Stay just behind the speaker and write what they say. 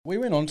We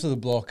went onto the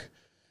block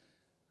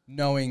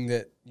knowing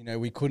that,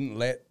 we couldn't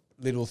let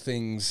little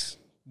things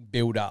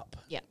build up.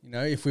 Yeah.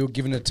 If we were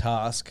given a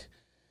task,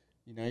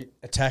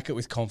 attack it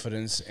with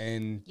confidence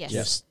and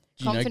just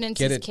Confidence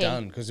get is it key.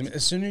 done. Because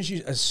as soon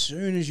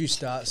as you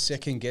start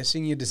second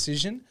guessing your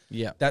decision,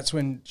 that's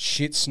when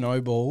shit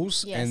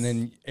snowballs, Yes. and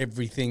then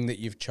everything that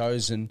you've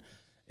chosen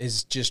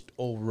is just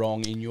all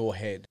wrong in your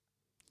head.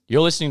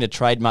 You're listening to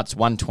Trademutt's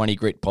 120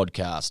 Grit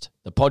podcast,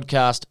 the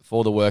podcast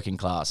for the working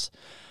class,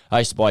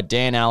 hosted by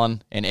Dan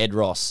Allen and Ed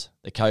Ross,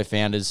 the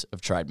co-founders of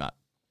Trademutt.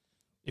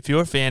 If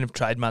you're a fan of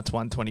Trademutt's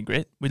 120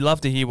 Grit, we'd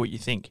love to hear what you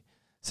think.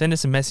 Send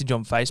us a message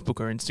on Facebook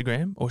or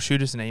Instagram, or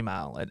shoot us an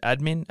email at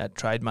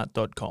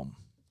admin@trademutt.com.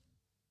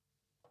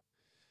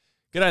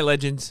 G'day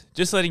legends,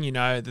 just letting you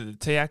know that the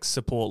TX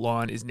support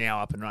line is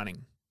now up and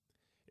running.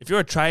 If you're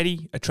a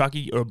tradie, a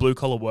truckie or a blue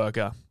collar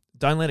worker,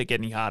 don't let it get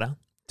any harder.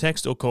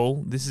 Text or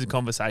call, this is a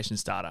conversation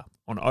starter,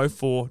 on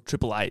 04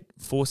 888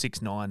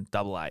 469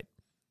 88.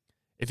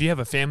 If you have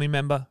a family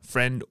member,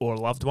 friend or a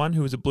loved one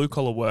who is a blue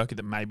collar worker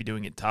that may be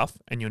doing it tough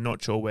and you're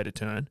not sure where to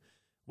turn,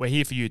 we're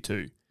here for you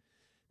too.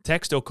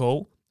 Text or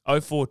call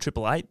 04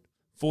 888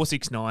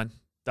 469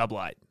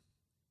 88.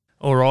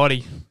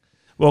 Alrighty.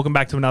 Welcome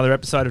back to another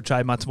episode of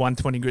Trademutt's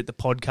 120 Grit, the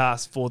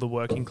podcast for the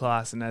working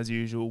class. And as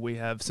usual, we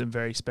have some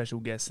very special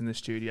guests in the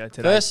studio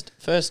today.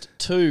 First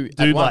two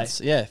Double. at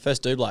once. Yeah,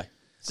 first double.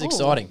 It's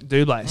exciting.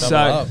 Double. So,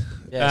 up.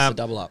 Yeah, it's a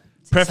double up.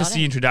 preface exciting.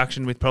 the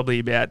introduction with probably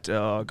about,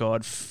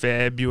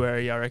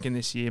 February, I reckon,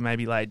 this year,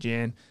 maybe late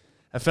Jan.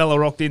 A fella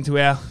rocked into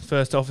our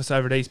first office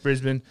over at East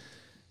Brisbane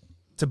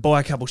to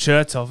buy a couple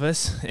shirts off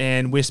us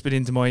and whispered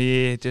into my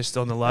ear just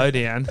on the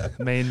lowdown,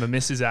 me and my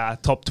missus are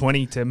top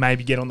 20 to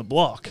maybe get on the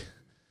block.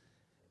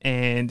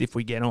 And if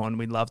we get on,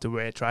 we'd love to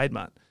wear a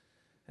Trademutt.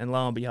 And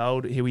lo and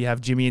behold, here we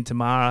have Jimmy and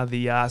Tamara,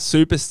 the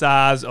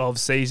superstars of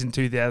season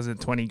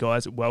 2020.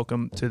 Guys,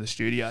 welcome to the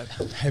studio.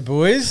 Hey,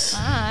 boys.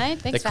 Hi,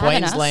 The thanks for having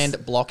Queensland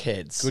us.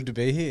 Blockheads. Good to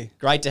be here.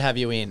 Great to have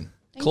you in.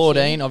 Thank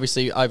Claudine, you.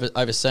 obviously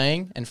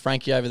overseeing, and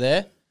Frankie over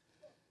there.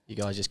 You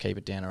guys just keep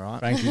it down, all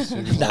right? Thank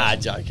you. Nah,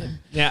 joking.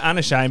 Now,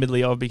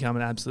 unashamedly, I've become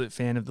an absolute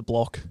fan of the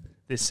block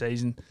this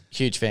season.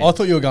 Huge fan. I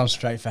thought you were going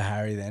straight for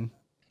Harry then.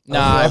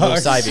 No, we'll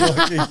save him.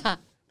 it.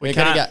 We're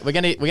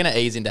gonna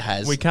ease into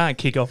Haz. We can't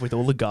kick off with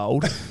all the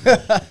gold.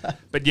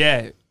 But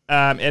yeah,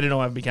 Ed and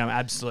I have become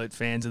absolute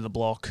fans of the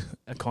block,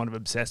 kind of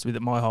obsessed with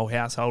it. My whole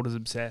household is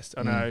obsessed.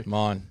 I know.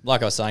 Mine.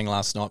 Like I was saying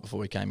last night before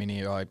we came in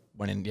here, I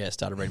went in,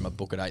 started reading my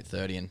book at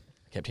 8:30 and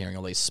kept hearing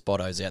all these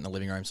spottos out in the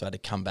living room, so I had to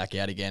come back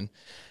out again.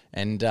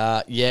 And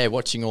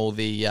watching all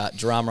the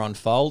drama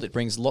unfold, it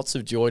brings lots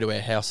of joy to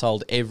our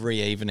household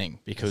every evening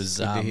because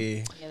Good to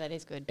hear. Yeah, that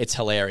is good. it's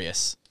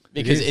hilarious.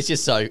 Because is. it's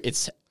just so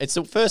it's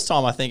the first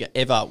time I think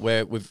ever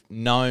where we've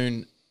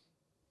known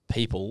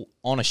people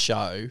on a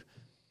show,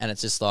 and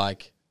it's just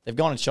like they've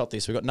gone and shot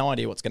this. We've got no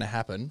idea what's going to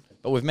happen,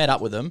 but we've met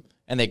up with them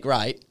and they're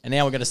great. And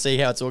now we're going to see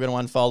how it's all going to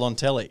unfold on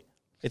telly.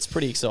 It's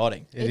pretty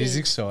exciting. It is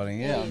exciting,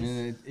 yeah. I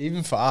mean,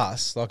 even for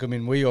us,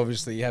 we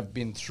obviously have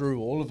been through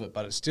all of it,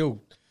 but it's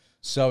still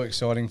so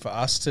exciting for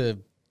us to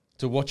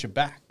watch it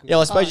back. Yeah,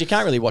 well, I suppose you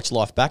can't really watch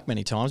life back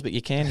many times, but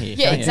you can here.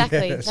 Yeah, can't you? exactly.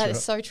 Yeah, That that's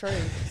is so true.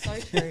 So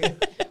true.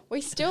 We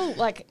still,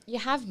 you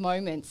have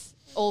moments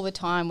all the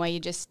time where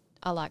you just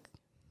are like,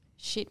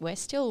 shit, we're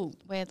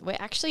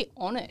actually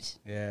on it.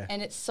 Yeah.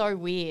 And it's so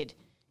weird.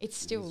 It's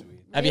still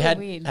Have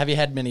really you weird.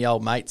 had many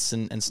old mates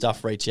and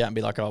stuff reach out and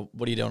be like, "Oh,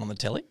 what are you doing on the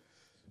telly?"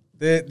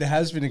 There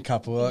has been a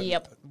couple.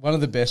 Yep. One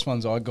of the best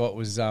ones I got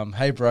was,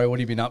 hey, bro, what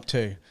have you been up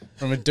to?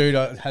 From a dude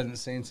I hadn't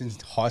seen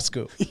since high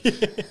school.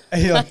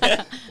 And you're like,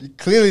 you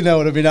clearly know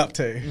what I've been up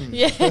to.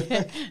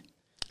 Yeah.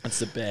 That's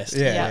the best.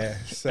 Yeah, Yeah. yeah.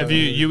 So, Have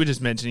you were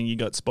just mentioning you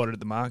got spotted at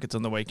the markets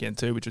on the weekend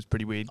too, which was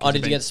pretty weird. Oh,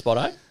 did you get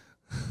Spotto?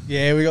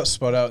 Yeah, we got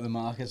spot out at the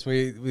markets.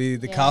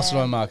 The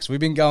Castletown markets. We've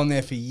been going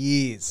there for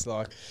years,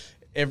 like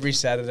every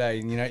Saturday.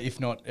 And, if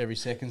not every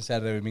second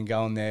Saturday, we've been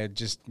going there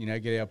just,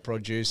 get our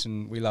produce,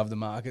 and we love the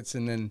markets.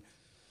 And then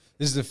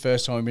this is the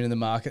first time we've been in the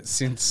market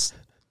since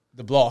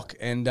the block,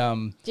 and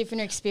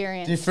Different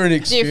experience. different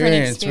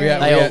experience. We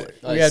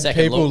had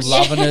second people looks.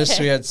 loving us.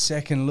 We had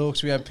second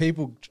looks. We had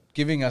people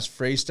giving us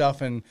free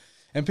stuff and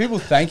people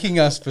thanking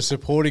us for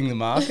supporting the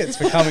markets,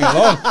 for coming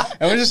along.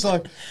 And we're just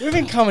like, we've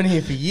been coming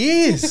here for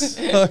years.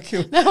 No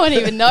one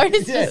even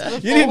noticed us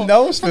before. You didn't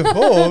know us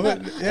before,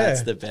 but yeah.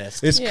 That's the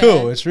best. It's Yeah.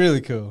 cool. It's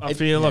really cool. I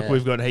feel like yeah.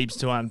 we've got heaps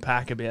to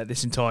unpack about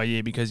this entire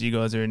year because you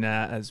guys are in,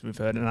 as we've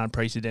heard, an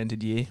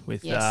unprecedented year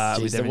with Yes.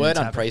 Jeez, with the everything word that's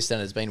happened.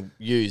 unprecedented has been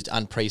used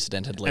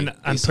unprecedentedly. An this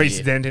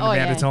unprecedented Oh, amount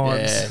yeah. of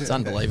times. year. Yeah, it's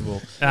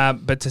unbelievable.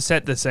 But to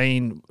set the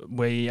scene,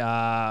 we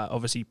are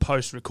obviously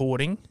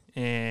post-recording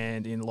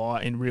and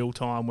in real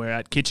time we're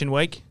at Kitchen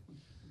Week.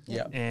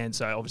 Yeah. And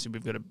so obviously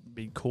we've got to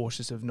be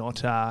cautious of not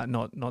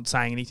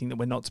saying anything that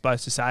we're not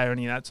supposed to say or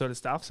any of that sort of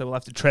stuff. So we'll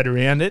have to tread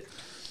around it.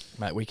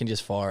 Mate, we can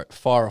just fire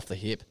off the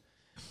hip.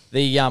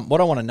 The what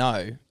I want to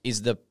know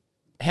is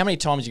how many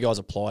times you guys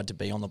applied to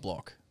be on the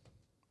block?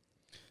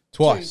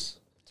 Twice.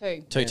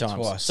 Two. Two times.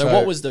 twice. So So-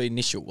 what was the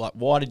initial,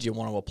 why did you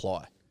want to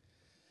apply?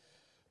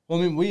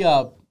 Well, we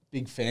are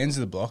big fans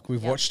of the block.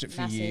 We've watched it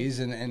for massive. years,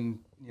 and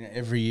you know,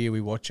 every year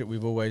we watch it.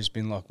 We've always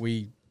been like,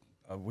 we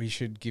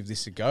should give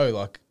this a go.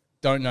 Like,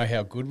 don't know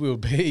how good we'll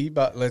be,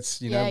 but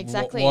let's, you know,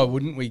 exactly. why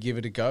wouldn't we give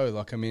it a go?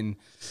 Like, I mean,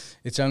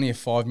 it's only a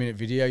 5-minute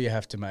video you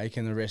have to make,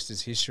 and the rest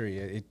is history.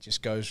 It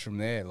just goes from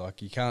there.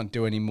 Like, you can't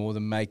do any more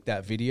than make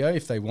that video.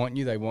 If they want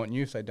you, they want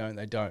you. If they don't,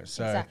 they don't.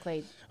 So,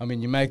 Exactly. I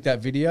mean, you make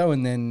that video,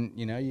 and then,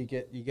 you know, you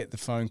get the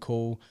phone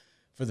call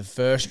for the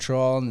first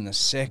trial, and then the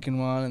second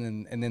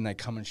one, and then they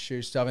come and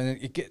shoot stuff, and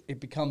it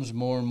becomes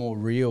more and more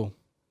real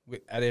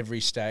at every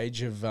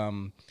stage of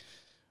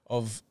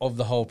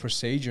the whole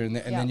procedure, and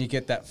then you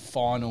get that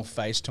final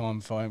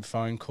FaceTime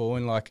phone call,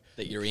 and like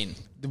That you're in.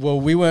 well,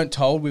 we weren't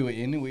told we were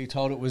in. We were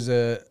told it was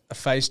a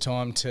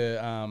FaceTime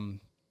to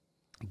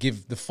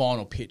give the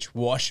final pitch.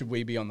 Why should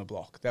we be on the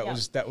block? That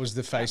was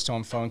the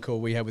FaceTime phone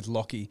call we had with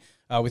Lucky.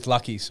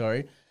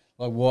 Sorry,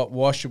 like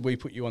why should we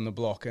put you on the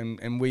block?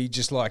 And we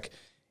just like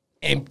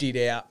emptied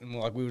out, and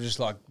like we were just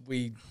like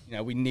we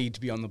need to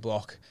be on the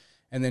block.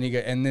 And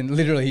then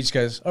literally he just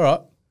goes, all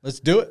right, let's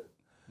do it.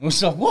 And we're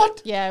just like,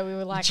 what? Yeah, we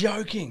were like,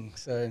 Joking.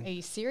 So are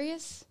you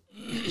serious?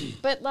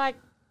 But like,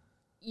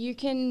 you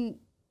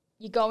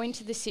go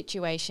into the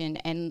situation,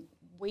 and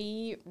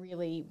we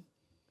really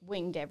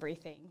winged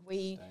everything.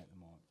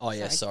 Oh,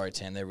 yeah, sorry,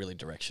 Tam. They're really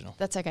directional.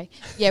 That's okay.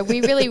 Yeah,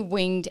 we really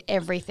winged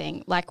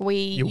everything. Like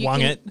You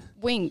wung it.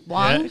 Wung.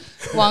 Yeah.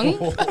 Wung.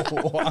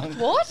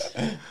 What?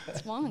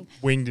 It's wung.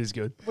 Winged is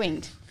good.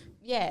 Winged.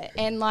 Yeah,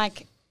 and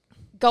like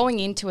going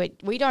into it,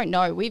 we don't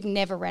know. We've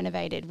never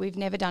renovated. We've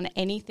never done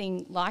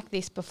anything like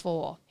this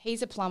before.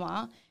 He's a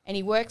plumber and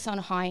he works on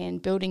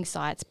high-end building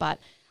sites, but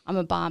I'm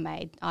a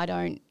barmaid. I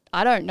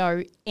don't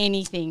know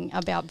anything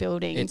about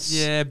buildings.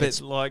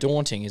 But like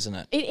Daunting, isn't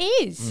it? It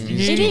is.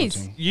 It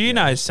is. you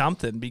know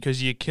something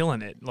because you're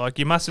killing it. Like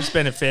you must have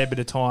spent a fair bit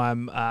of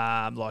time,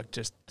 like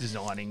just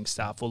designing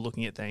stuff or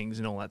looking at things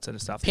and all that sort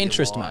of stuff. that you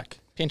Pinterest, like. Mike.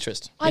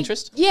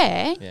 Pinterest.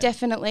 Yeah,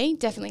 definitely.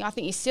 I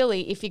think you're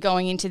silly if you're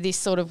going into this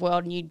sort of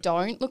world and you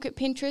don't look at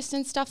Pinterest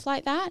and stuff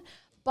like that.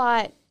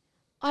 But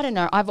I don't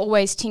know. I've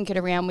always tinkered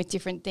around with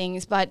different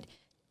things, but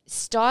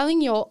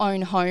styling your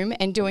own home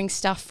and doing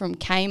stuff from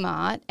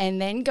Kmart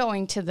and then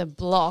going to the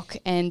block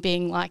and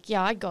being like,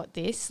 yeah, I got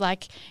this.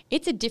 Like,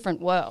 it's a different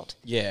world.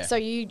 Yeah. So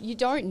you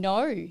don't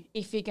know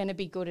if you're going to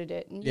be good at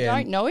it. And you Yeah.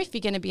 don't know if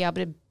you're going to be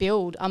able to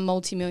build a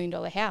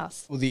multi-million-dollar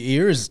house. well, the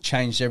eras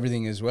changed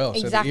everything as well.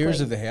 So Exactly. the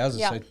eras of the houses.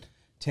 Yep. So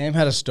Tam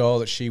had a style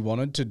that she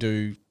wanted to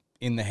do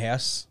in the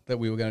house that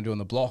we were going to do on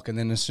the block, and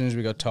then as soon as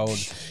we got told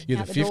you're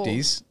Out the the door.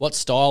 50s, What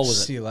style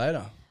was see it? you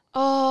later.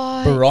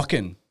 Oh,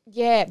 Baroccan.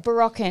 yeah,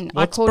 Baroccan.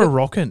 What's I called it.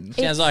 Baroccan?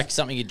 Sounds like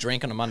something you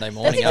drink on a Monday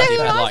morning That's after exactly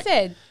you've what had I like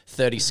said.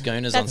 30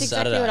 schooners on That's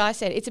exactly Saturday. what I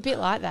said. It's a bit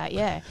like that,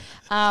 yeah.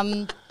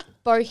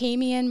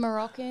 Bohemian,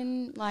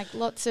 Moroccan, like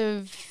lots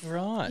of,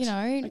 Right. you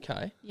know.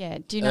 Okay. Yeah,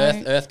 do you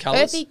know? Earth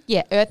colours?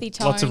 Earthy tones.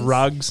 Lots of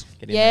rugs.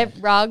 Get in Yeah, there.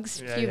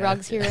 rugs, Yeah, few yeah,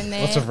 rugs here and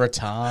there. Lots of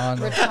rattan.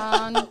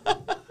 rattan.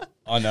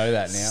 I know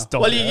that now.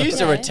 Stop Well, it. you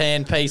used a Yeah.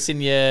 rattan piece in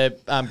your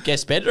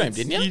guest bedroom,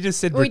 didn't You you? just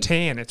said We-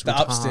 rattan. It's The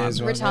rattan.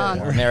 upstairs one. Rattan.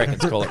 yeah.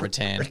 Americans call it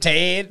rattan.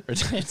 Rattan.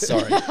 Rattan.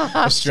 Sorry,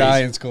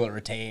 Australians call it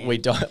rattan.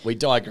 we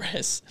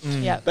digress.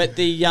 Yeah. But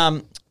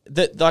even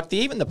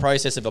the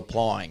process of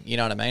applying, you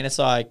know what I mean? It's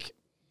like,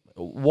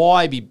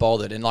 why be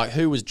bothered? And like,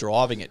 who was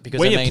driving it? Because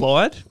We I mean,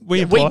 applied.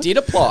 We we applied. did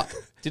apply.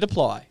 Did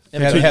apply.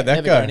 Never How'd that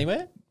never go? got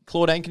anywhere.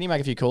 Claudine, can you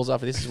make a few calls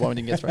after this? Is why we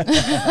didn't get through.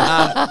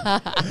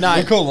 No,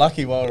 we call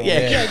Lucky while we're Yeah.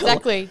 there. Yeah,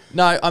 exactly.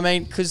 no. I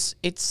mean, because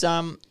it's you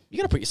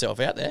got to put yourself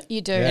out there.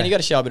 You do. And you got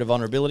to show a bit of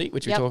vulnerability,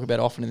 which we Yep. talk about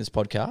often in this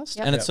podcast.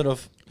 Yep. And it's sort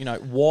of,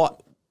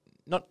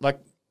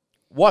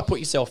 why put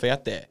yourself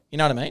out there? You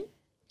know what I mean?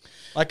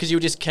 Like, because you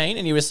were just keen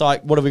and you were just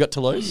like, what have we got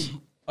to lose?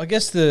 I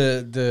guess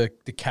the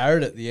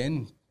carrot at the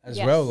end as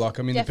Yes, well. Like,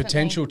 I mean, definitely. the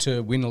potential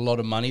to win a lot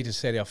of money to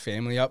set our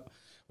family up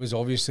was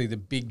obviously the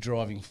big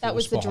driving force. That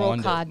was the draw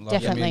behind it. card, Like, I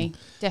definitely, mean,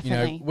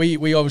 definitely. You know,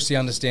 we obviously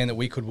understand that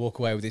we could walk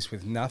away with this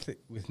with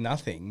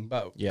nothing,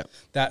 but Yep.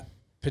 that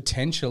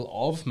potential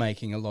of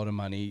making a lot of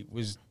money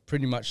was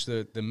pretty much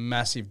the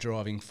massive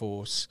driving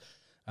force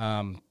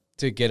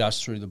to get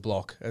us through the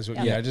block, as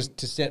well, Yeah. just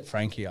to set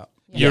Frankie up.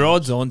 Your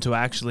odds on to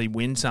actually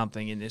win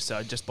something in this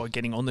just by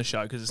getting on the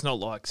show, because it's not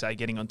like, say,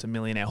 getting onto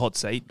Millionaire Hot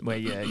Seat where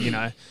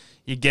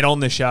you get on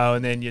the show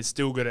and then you're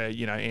still got to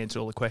answer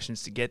all the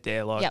questions to get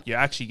there. Like, Yep. you're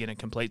actually going to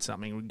complete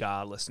something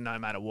regardless, no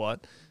matter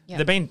what. Yep.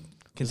 There've been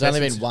It's only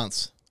contestants. been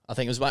once. I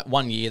think it was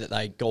 1 year that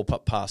they goal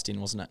passed in,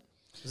 wasn't it?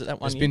 Was it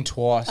that one It's year? been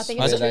twice I think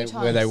where, it was they, two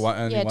where they times.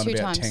 only Yeah, won 2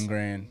 about times. 10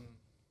 grand.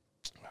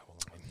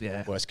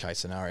 Yeah. Worst case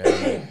scenario.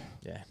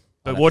 Yeah.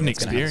 But I don't what an think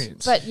it's gonna happen.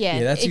 experience. But yeah,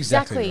 Yeah, that's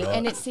exactly right.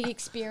 And it's the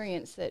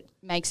experience that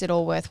makes it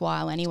all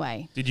worthwhile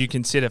anyway. Did you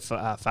consider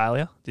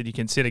failure? Did you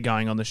consider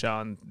going on the show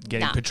and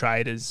getting Nah.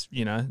 portrayed as,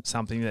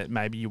 something that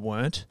maybe you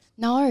weren't?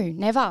 No,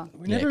 never.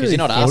 We Yeah, never 'cause you're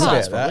not thought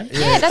arseholes, about that. probably.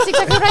 Yeah, that's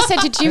exactly what I said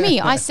to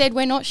Jimmy. I said,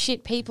 we're not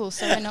shit people,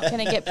 so we're not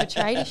going to get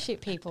portrayed as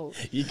shit people.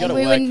 You And gotta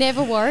we were work.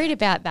 never worried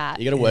about that.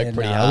 You got to work Yeah,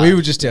 pretty no, hard. we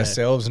were just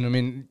ourselves, and I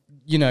mean,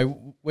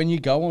 when you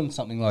go on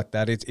something like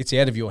that, it's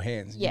out of your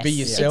hands. Yes, Be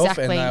yourself,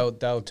 exactly. and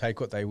they'll take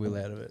what they will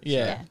out of it.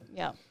 Yeah.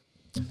 Yeah.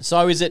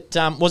 So is it?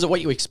 Was it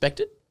what you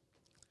expected?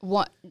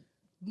 What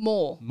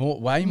more?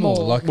 Way more.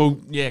 More. Like, Well,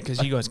 yeah,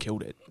 because you guys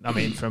killed it. I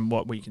mean, from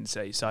what we can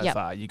see so Yep.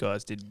 far, you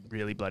guys did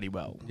really bloody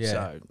well. Yeah.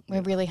 So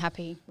We're really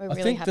happy. We're I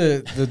really think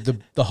happy.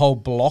 the whole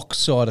block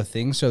side of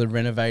things, so the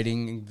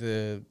renovating,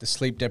 the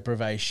sleep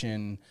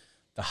deprivation,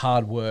 the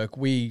hard work,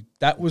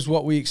 that was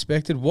what we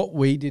expected. What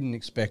we didn't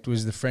expect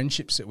was the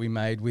friendships that we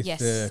made with Yes,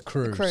 the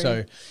crew. the crew.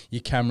 So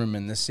your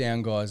cameramen, the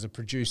sound guys, the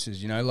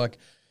producers, like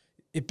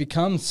it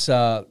becomes,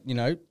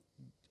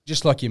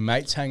 just like your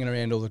mates hanging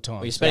around all the time.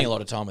 Well, you're spending a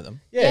lot of time with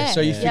them. Yeah, Yeah.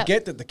 so you Yeah.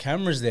 forget that the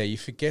camera's there, you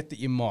forget that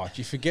you're mic'd,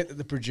 you forget that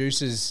the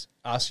producer's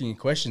asking you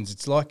questions.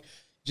 It's like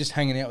just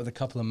hanging out with a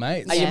couple of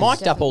mates. Are you Yes,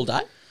 mic'd up all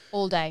day?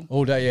 All day.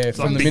 All day, yeah. like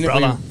From the Big minute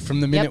Brother.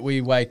 we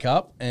we wake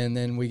up, and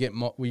then we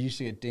used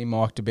to get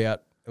demiked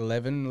about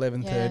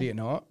 11:30 at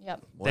night.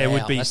 Yep. there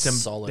would Wow, be that's some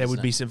solid, there would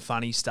isn't be it? some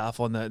funny stuff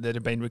on that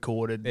had been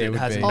recorded There that would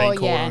hasn't be. been Oh,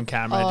 caught yeah. on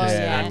camera. Oh, just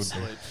yeah.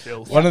 absolute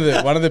filth. One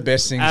of the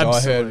best things I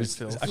Absolute heard was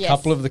filth. a Yes.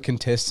 couple of the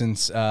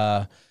contestants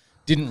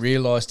didn't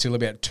realise till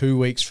about 2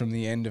 weeks from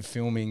the end of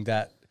filming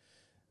that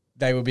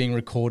they were being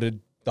recorded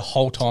the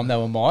whole time they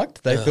were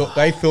mic'd. They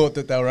thought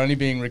that they were only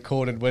being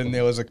recorded when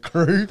there was a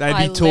crew. They'd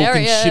be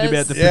talking shit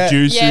about the Yeah.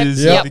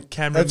 producers, Yep. the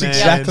cameraman. That's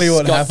exactly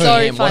what Scott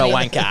happened. Cam, what a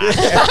funny.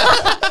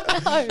 wanker.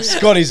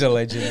 Scotty's a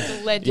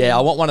legend. Legend. Yeah,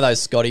 I want one of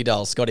those Scotty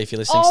dolls. Scotty, if you're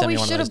listening, Oh, send we me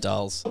one of those should've-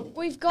 dolls.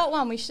 We've got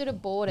one. We should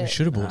have bought it. We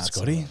should have bought Nah,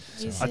 Scotty.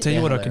 He's- I tell you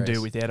Yeah, what I can do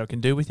hilarious. without. I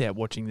can do without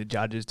watching the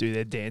judges do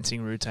their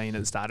dancing routine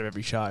at the start of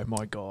every show.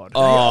 My God.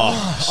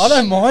 Oh, I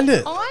don't mind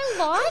it. I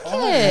like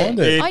mind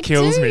it. it. It I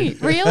kills do. me.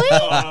 Really?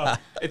 Oh,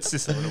 it's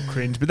just a little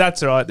cringe, but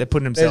that's all right. They're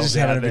putting They're themselves just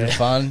having out a bit there. of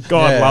fun.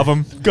 God Yeah. love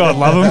them. God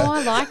love Oh, them.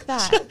 I like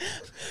that.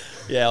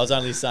 yeah. I was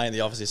only saying in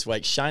the office this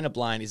week. Shayna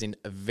Blaine is in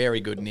a very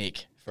good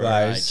nick for her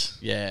Blaze.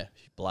 age. Yeah,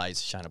 Blaze.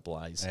 Shayna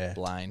Blaze. Yeah.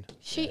 Blaine.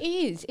 She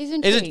is,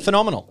 isn't Is she? it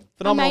phenomenal?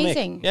 Phenomenal nick.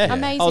 Amazing. Yeah.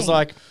 Amazing. I was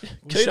like,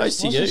 kudos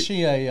to you. Wasn't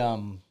she a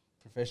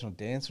professional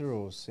dancer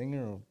or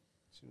singer or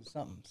she was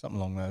something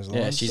along those lines?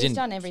 Yeah, she's in.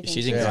 done everything.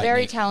 She's in She's a great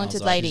very nick. I talented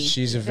was like, lady.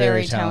 She's a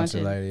very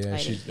talented lady. Yeah,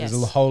 there's yes.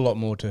 a whole lot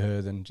more to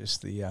her than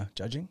just the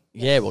judging.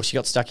 Yeah, well, she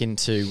got stuck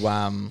into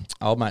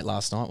old mate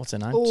last night. What's her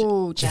name?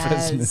 Oh,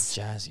 Jasmine. Jazz.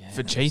 Jazz. Yeah.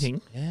 For cheating.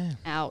 Yeah,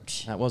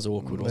 Ouch. that was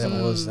awkward, wasn't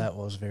it? That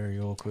was very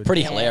awkward.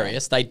 Pretty Yeah.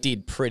 hilarious. They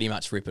did pretty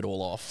much rip it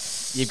all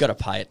off. You've got to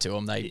pay it to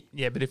them. They.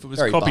 Yeah, but if it was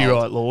Very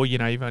copyright bold. law,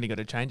 you've only got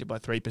to change it by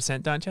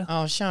 3%, don't you?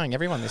 I was showing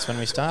everyone this when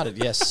we started.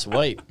 Yes,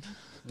 sweet.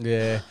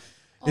 Yeah.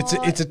 It's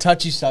Oh, it's a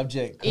touchy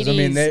subject. 'Cause, it I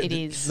mean, is, it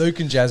is. Luke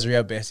and Jazz are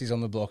our besties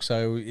on the block,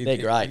 so They're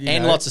great.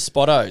 And lots of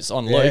spottos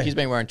on Luke. Yeah. He's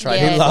been wearing trade.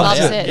 Yeah, He loves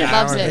loves it. it.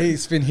 Loves it.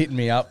 He's been hitting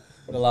me up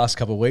the last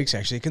couple of weeks.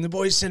 Actually, can the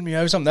boys send me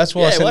over something? That's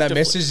why Yeah, I sent we'll have that to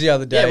message the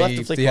other yeah, day. we'll have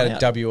to flick he had one a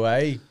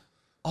WA.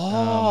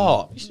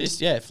 Oh, you should just,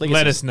 flick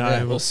Let us us know.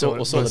 yeah, we'll sort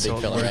the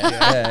big fella out.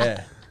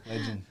 Yeah,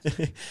 legend.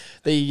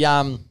 The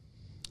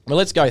well,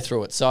 let's go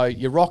through it. So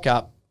you rock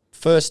up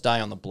first day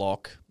on the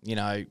block.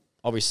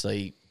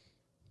 Obviously,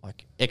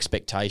 like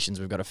expectations,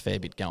 we've got a fair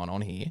bit going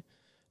on here.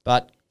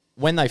 But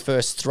when they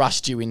first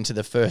thrust you into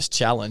the first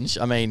challenge,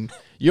 I mean,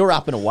 you're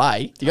up and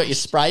away. You got your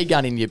spray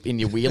gun in your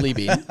wheelie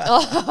bin.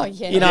 Oh,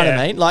 yeah. You know what I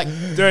Yeah. mean? Like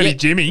Dirty yeah,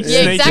 Jimmy. Yeah,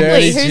 Sneaky.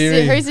 exactly. Dirty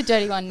Jimmy. Who's the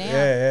dirty one now?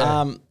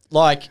 Yeah.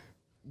 like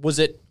was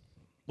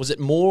it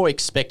more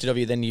expected of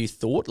you than you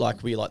thought?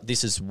 Like were you like,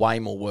 this is way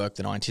more work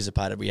than I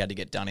anticipated we had to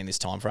get done in this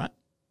time frame?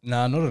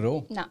 No, not at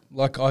all. No.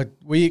 Like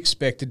we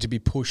expected to be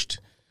pushed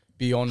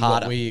beyond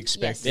Harder. what we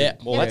expected. Yeah,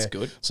 well, that's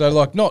good. So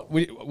like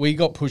we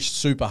got pushed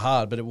super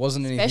hard, but it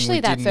wasn't anything Especially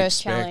we that didn't first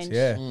expect.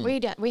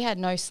 challenge. Yeah. We had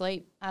no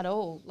sleep at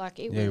all. Like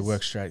it Yeah, we was.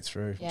 worked straight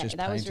through. Yeah, just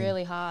that was painting.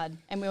 really hard.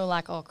 And we were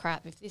like, oh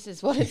crap, if this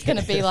is what it's going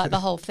to be like the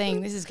whole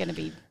thing, this is going to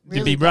be really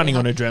You'd be running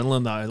on hard.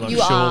 adrenaline though, like You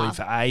surely are.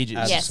 for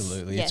ages. Yes,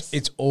 Absolutely. yes.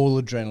 It's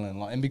all adrenaline.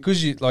 Like, and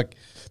because you like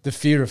the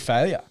fear of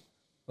failure.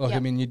 Like, I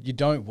Yep. mean, you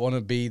don't want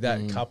to be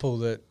that couple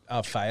that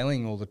are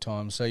failing all the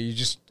time. So you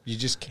just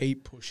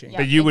keep pushing. Yeah.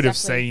 But you would have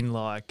exactly.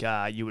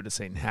 seen you would have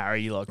seen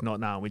Harry like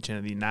not knowing which end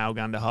of the nail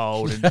gun to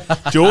hold, and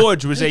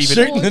George was even.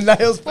 Shooting the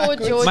nails Poor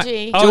backwards.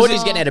 Georgie. I was-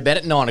 Georgie's getting out of bed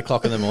at 9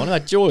 o'clock in the morning.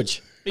 Like,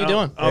 George, what are you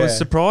doing? I was Yeah.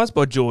 surprised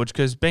by George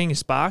because being a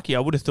Sparky, I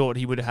would have thought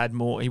he would have had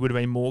more. He would have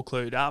been more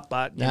clued up,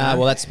 but you know.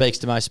 Well, that speaks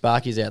to most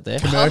Sparkies out there.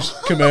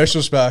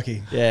 Commercial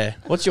Sparky. Yeah.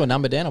 What's your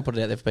number, Dan? I'll put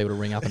it out there for people to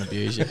ring up and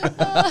abuse you.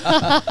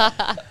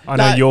 I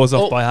know yours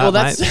off by heart,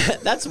 that's, mate.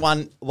 that's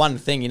one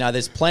thing.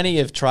 There's plenty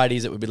of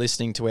tradies that would be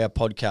listening to our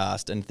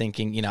podcast and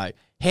thinking,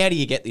 how do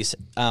you get this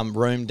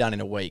room done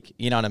in a week?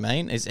 You know what I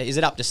mean? Is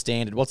it up to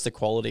standard? What's the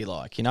quality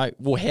like?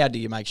 Well, how do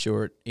you make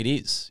sure it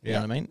is? You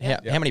know what I mean?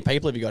 How many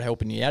people have you got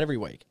helping you out every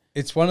week?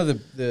 It's one of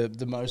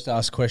the most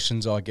asked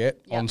questions I get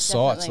Yep, on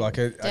sites.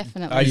 definitely. Like,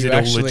 Definitely. are Is you it all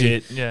actually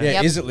legit? Yeah.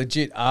 Yep. Is it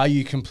legit? Are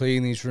you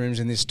completing these rooms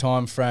in this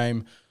time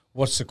frame?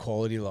 What's the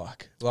quality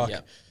like? Like,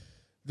 Yep.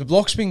 the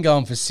block's been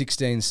going for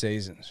 16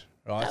 seasons,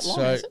 right? That long,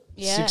 so is it?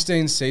 Yeah.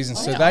 16 seasons.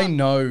 Oh, so yeah.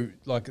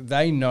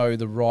 they know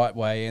the right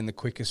way and the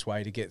quickest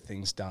way to get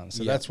things done.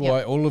 So Yep. that's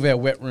why all of our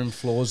wet room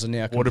floors are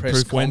now Waterproof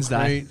compressed Wednesday.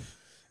 concrete.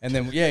 And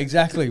then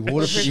exactly. Waterproof.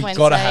 Waterproof You've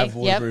got to Wednesday. have Yep,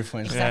 waterproof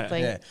Wednesday.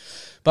 exactly. Yeah.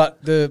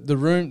 But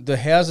the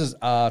houses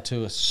are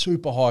to a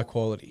super high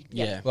quality.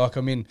 Yeah. Like,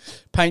 I mean,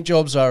 paint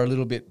jobs are a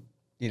little bit,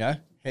 you know.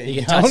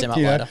 You can touch them up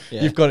later.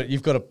 Yeah.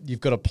 You've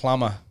got a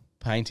plumber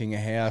painting a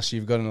house.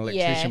 You've got an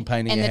electrician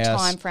painting a house. And the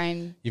time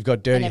frame. You've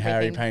got Dirty and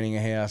Harry everything. painting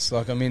a house.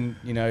 Like, I mean,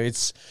 you know,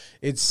 it's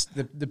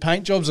the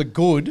paint jobs are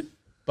good,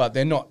 but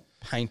they're not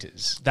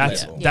painters.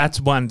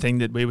 That's one thing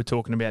that we were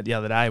talking about the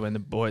other day when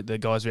the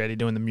guys were out here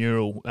doing the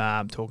mural,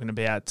 talking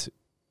about,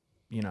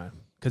 you know,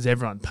 because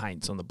everyone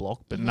paints on the block,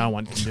 but no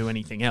one can do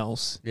anything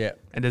else. Yeah.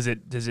 And is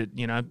it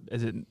you know,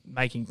 is it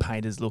making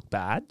painters look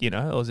bad, you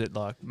know, or is it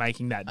like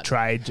making that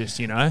trade just,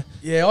 you know?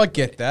 Yeah, I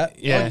get that.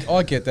 Yeah.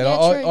 I get that.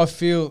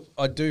 Yeah,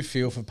 I do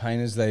feel for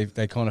painters. They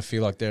kind of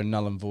feel like they're a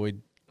null and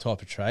void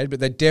type of trade,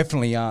 but they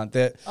definitely aren't.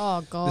 The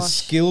gosh.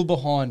 skill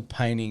behind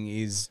painting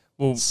is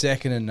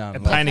second to none. A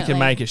Like, painter can Definitely.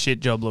 make a shit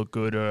job look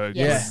good or a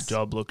Yes. good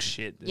job look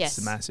shit. It's Yes.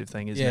 the massive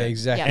thing, isn't yeah, it?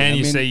 exactly. Yeah. And I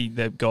you mean, see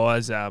the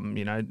guys,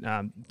 you know,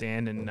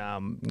 Dan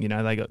and you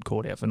know, they got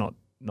caught out for not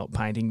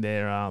painting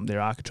their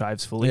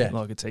architraves fully. Yeah.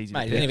 Like it's easy.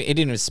 Mate, to it didn't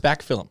even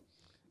spac fill them.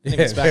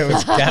 yeah, there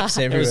was gaps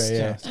It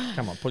everywhere. was- Yeah.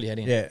 Come on, pull your head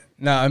in. Yeah.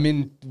 No, I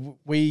mean,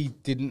 we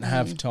didn't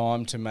have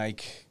time to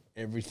make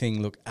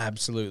everything look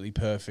absolutely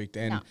perfect.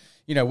 And, No.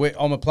 you know,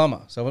 I'm a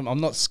plumber, so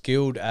I'm not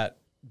skilled at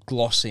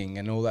glossing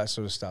and all that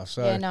sort of stuff.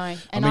 So Yeah, no.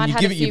 And mean, I'd you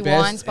had give a it your few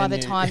best wines by and the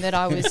you- time that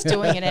I was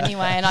doing it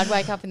anyway. And I'd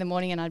wake up in the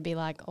morning and I'd be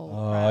like,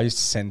 I used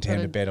to send Tam to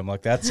Gotta- bed. I'm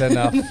like, that's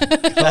enough.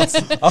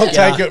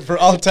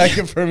 I'll take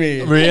it from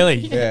here. Really?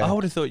 Yeah. I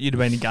would have thought you'd have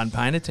been a gun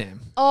painter, Tam.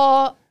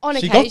 on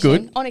She occasion.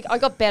 got good. I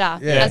got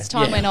better Yeah. as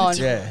time Yeah. went on.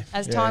 Yeah.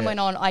 As Yeah, time yeah. went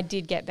on, I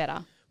did get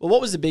better. Well,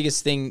 what was the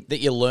biggest thing that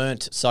you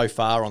learnt so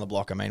far on the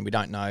block? I mean, we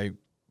don't like,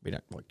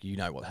 you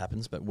know what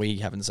happens, but we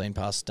haven't seen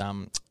past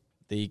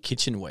the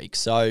kitchen week.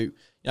 So, you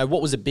know,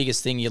 what was the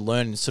biggest thing you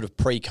learned sort of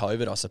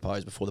pre-COVID, I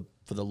suppose, for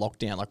the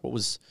lockdown? Like, what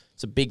was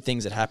some big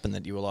things that happened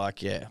that you were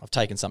like, yeah, I've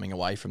taken something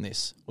away from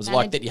this? Was it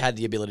like that you had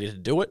the ability to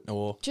do it,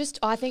 or Just,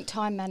 I think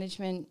time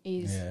management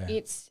is, Yeah.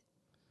 it's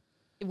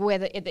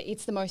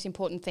the most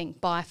important thing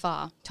by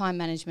far, time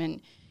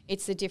management.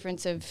 It's the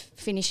difference of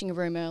finishing a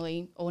room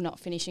early or not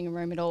finishing a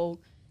room at all.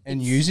 And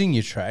It's- using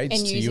your trades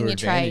and to using your your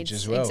advantage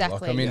trades, as well. Like,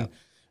 exactly. I mean, Yeah.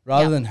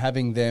 rather Yeah. than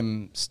having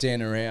them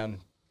stand around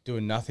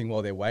doing nothing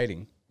while they're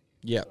waiting.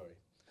 yeah?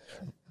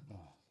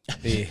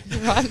 Beer.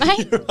 Right,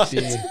 mate?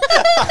 Beer.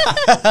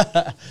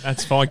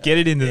 That's fine. Get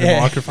it into the Yeah.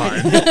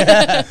 microphone.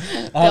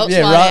 Belch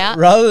one out.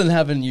 rather than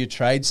having your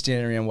trade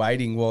standing around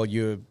waiting while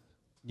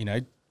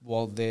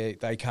while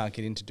they can't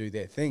get in to do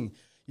their thing,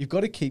 you've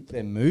got to keep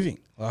them moving.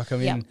 Like, I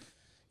mean, Yeah.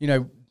 you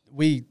know,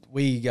 we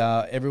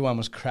everyone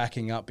was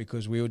cracking up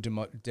because we were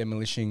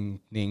demolishing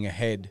a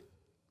head.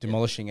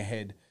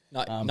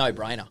 No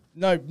brainer.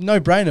 No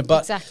brainer,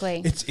 but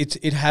Exactly.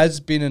 it has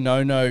been a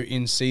no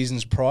in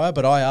seasons prior.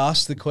 But I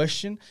asked the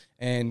question,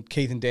 and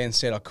Keith and Dan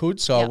said I could,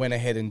 so I Yep. went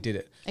ahead and did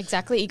it.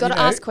 Exactly. You got to You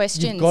know, ask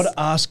questions. You've got to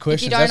ask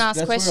questions. don't That's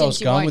ask where I was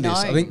questions, you going won't with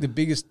this. know. I think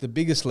the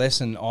biggest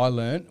lesson I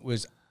learned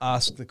was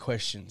ask the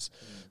questions.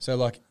 So,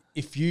 like,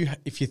 if you're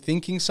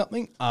thinking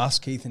something,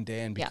 ask Keith and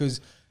Dan,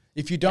 because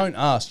if you don't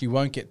ask, you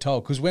won't get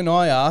told. Because when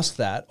I asked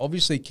that,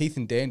 obviously Keith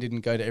and Dan didn't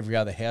go to every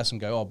other house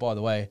and go, oh, by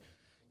the way,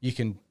 you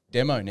can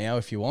demo now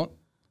if you want,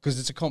 because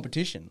it's a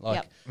competition.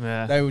 Like,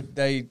 Yeah.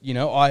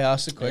 I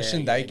asked the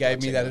question, yeah, they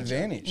gave me gotcha, that gotcha.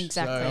 advantage.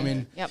 Exactly. So, I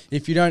mean, Yep.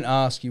 if you don't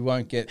ask, you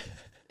won't get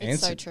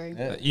It's so answered. true.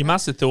 Yeah. You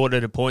must have thought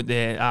at a point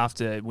there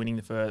after winning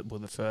the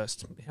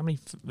first. How many?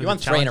 You won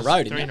 3 in a row,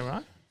 didn't Three you? in a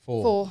row.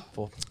 Four.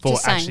 Four. Four.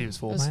 Just saying. Actually, it was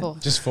four. It was mate. four.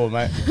 Just 4,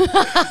 mate.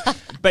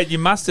 But you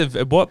must have.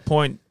 At what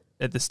point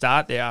at the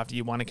start there, after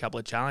you won a couple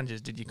of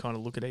challenges, did you kind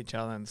of look at each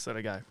other and sort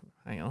of go,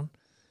 "Hang on,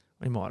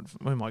 we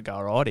might go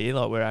right here.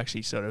 Like we're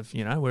actually sort of,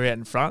 we're out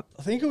in front."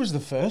 I think it was the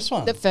first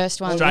one. The first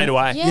one. Straight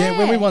away. Yeah,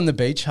 when we won the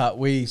beach hut,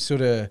 we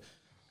sort of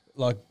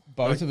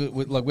both of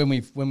it. Like when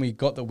we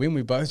got the win,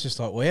 we both just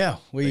like, wow,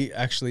 we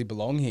actually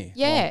belong here.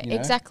 Yeah, Like, you know?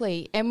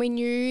 exactly. And we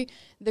knew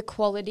the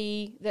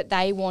quality that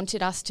they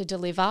wanted us to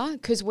deliver,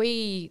 because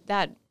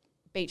that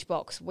beach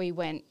box, we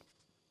went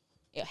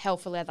hell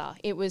for leather.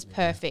 It was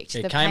perfect.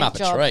 It the came paint up a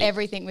job, treat.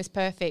 everything was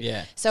perfect.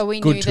 Yeah. So we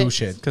Good knew tool that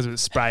shed. Because it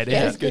was sprayed Yeah,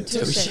 it out. was good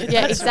tool tool shed. shed.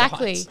 Yeah, That's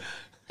exactly. right.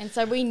 And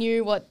so we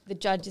knew what the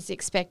judges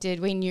expected.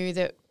 We knew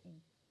that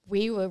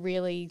we were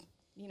really,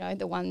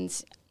 the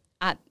ones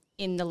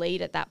in the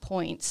lead at that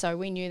point. So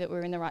we knew that we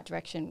were in the right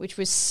direction, which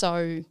was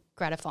so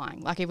gratifying.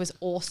 Like, it was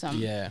awesome.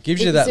 Yeah.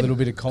 Gives It you was that a little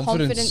bit of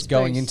confidence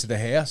going boost. into the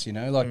house,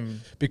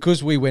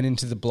 because we went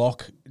into the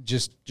block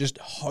just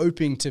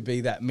hoping to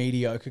be that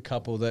mediocre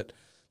couple that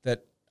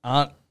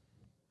aren't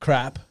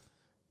crap,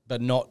 but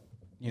not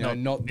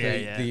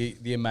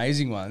the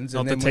amazing ones. Not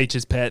and the then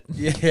teacher's pet.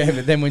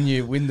 but then when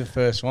you win the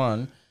first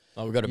one,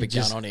 Oh, we've got a big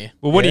just- gun on here.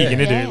 Well, what are you Yeah.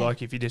 going to Yeah. do?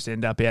 Like, if you just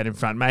end up out in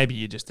front, maybe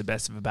you're just the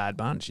best of a bad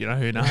bunch.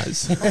 Who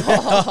knows?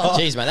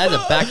 Jeez, man, that's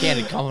a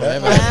backhanded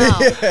compliment.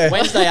 Wow.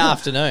 Wednesday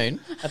afternoon.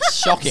 That's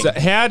shocking. So,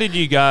 how did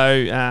you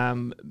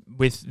go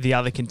with the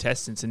other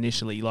contestants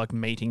initially, like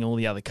meeting all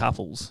the other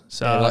couples?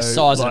 So, Yeah, like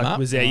sizing them up?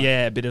 Was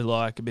there, a bit of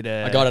I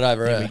got it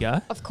over There her. we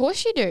go. Of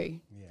course you do.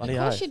 Bloody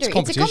Of course oath. you do. It's It's a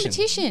competition.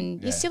 competition.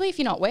 Yeah. You're silly if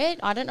you're not wet.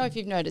 I don't know if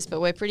you've noticed, but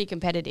we're pretty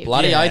competitive.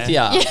 Bloody oath you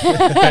are.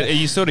 But are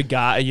you sort of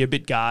are you a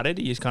bit guarded?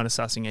 Are you just kind of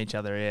sussing each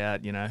other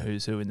out? You know,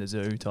 who's who in the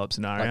zoo type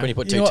scenario. Like when you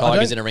put You two know what, I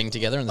tigers don't- in a ring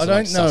together and I they're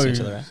don't sussing each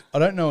other know. out. I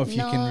don't know if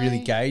you can really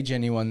No. gauge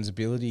anyone's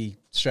ability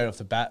straight off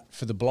the bat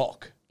for the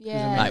block.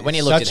 Yeah. Mate, when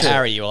you looked at Such a-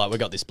 Harry, you were like, we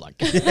got this bloke.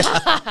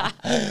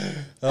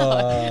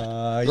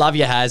 Uh, Love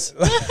you, Haz.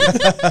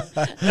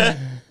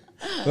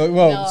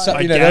 well, No. so,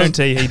 I you know,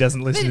 guarantee he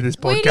doesn't listen to this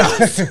We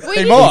podcast. didn't, we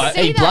He didn't might.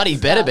 see He that bloody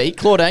stuff. better be.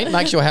 Claudine,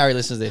 make sure Harry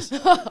listens to this.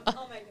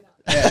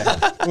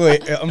 well,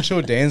 I'm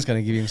sure Dan's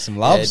going to give him some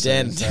love. Yeah,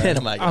 Dan, soon, so- Dan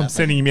will make it I'm up.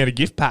 sending him out a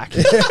gift pack.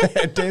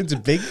 Dan's a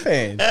big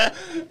fan.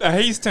 No,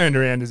 he's turned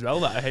around as well,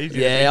 though. He's in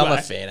Yeah, big I'm a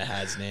way. fan of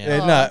Haz now.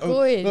 Yeah, Oh, no,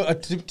 good.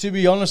 look, to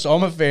be honest,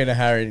 I'm a fan of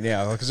Harry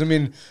now because I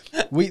mean,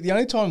 the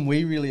only time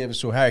we really ever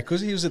saw Harry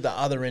because he was at the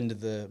other end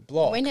of the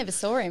block. We never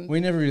saw him. We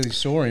never really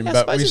saw him, I but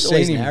suppose we've there's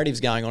always seen him. narratives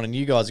going on, and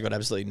you guys have got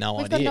absolutely no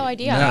We've idea. got no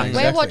idea. No, We're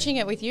exactly. watching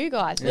it with you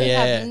guys. We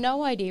Yeah. have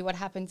no idea what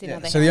happens in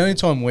other So the only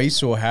houses. time we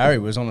saw Harry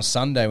was on a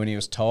Sunday when he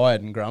was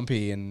tired and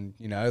grumpy, and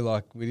you know,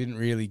 like we didn't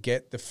really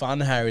get the fun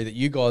Harry that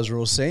you guys were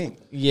all seeing.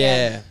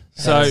 Yeah.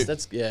 So-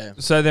 that's yeah.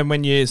 So then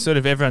when you sort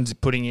of everyone's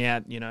putting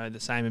out, you know, the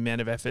same amount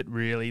of effort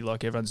really,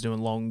 like everyone's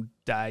doing long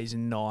days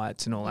and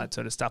nights and all that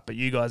sort of stuff, but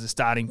you guys are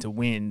starting to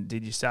win,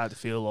 did you start to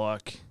feel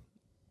like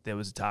there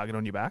was a target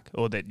on your back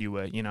or that you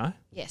were, you know,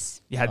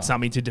 Yes. you had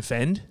something to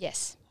defend?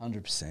 Yes.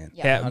 100%.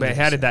 Yeah.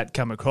 How did that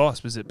come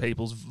across? Was it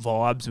people's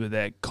vibes? Were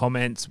there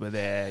comments? Were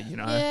there, you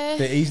know? Yeah.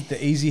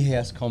 The Easy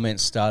House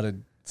comments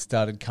started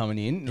coming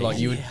in. Like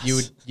you would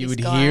This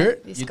guy- hear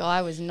it. This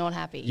guy was not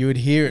happy. You would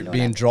hear it Not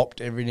being happy.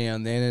 dropped every now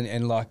and then,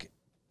 and like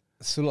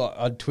sort of like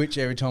I'd twitch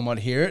every time I'd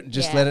hear it.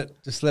 Just Yeah.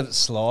 let it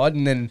slide,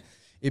 and then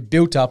it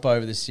built up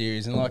over the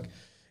series, and like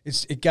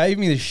it gave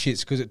me the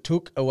shits because it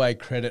took away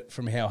credit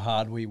from how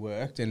hard we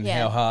worked and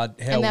Yeah. how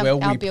And our well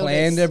we builders.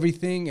 planned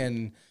everything,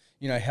 and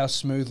you know how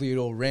smoothly it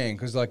all ran.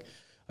 Because like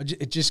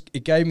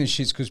it gave me the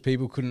shits because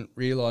people couldn't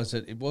realize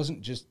that it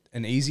wasn't just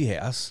an easy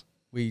house.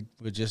 We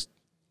were just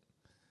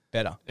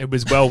better. It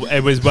was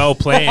well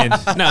planned.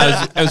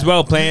 No, it was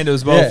well planned. It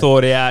was well Yeah.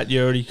 thought out.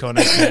 You already kind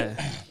of.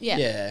 yeah.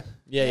 Yeah.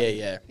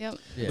 Yep.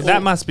 Yeah.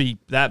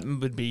 That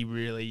would be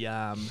really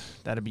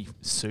that'd be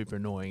super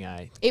annoying,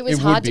 eh? It was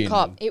It would hard be to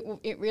cop. annoying.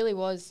 It really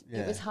was.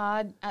 Yeah. It was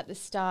hard at the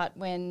start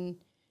when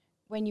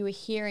you were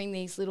hearing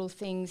these little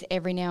things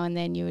every now and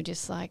then. You were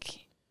just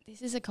like,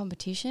 this is a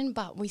competition,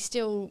 but we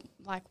still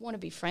like want to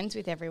be friends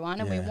with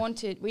everyone, and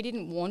Yeah. we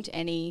didn't want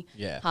any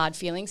Yeah. hard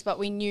feelings, but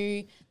we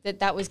knew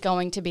that was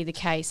going to be the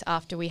case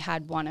after we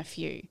had won a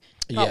few.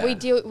 But Yeah.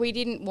 we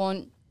didn't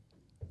want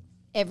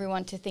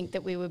everyone to think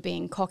that we were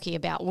being cocky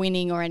about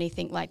winning or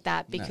anything like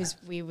that, because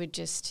we were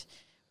Just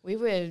we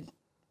doing.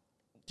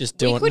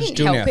 couldn't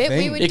doing help our it. We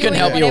thing. were You couldn't doing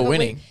help you were whatever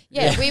winning.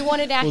 We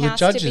wanted our Well, the house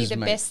to be judges, the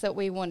mate. best that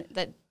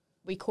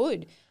we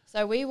could.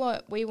 So we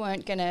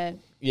weren't gonna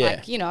Yeah.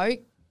 like, you know,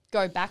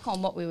 go back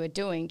on what we were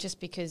doing just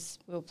because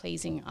we were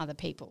pleasing other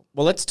people.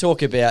 Well, let's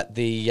talk about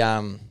the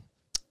ensuite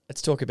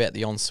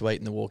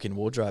and the walk-in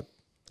wardrobe.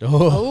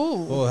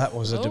 Oh, that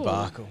was a Ooh.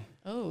 debacle.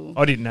 Oh,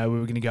 I didn't know we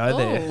were going to go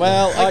there.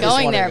 Well, We're I just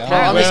going wanna- there, well,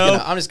 apparently.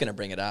 I'm just gonna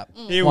bring it up.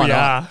 Here Why we not?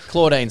 are.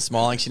 Claudine's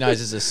smiling. She knows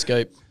there's a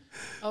scoop.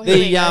 oh here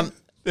we go.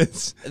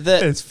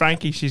 It's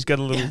Frankie. She's got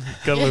a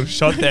little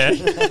shot there.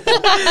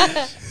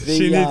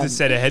 She needs a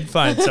set of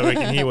headphones so we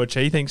can hear what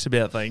she thinks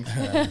about things.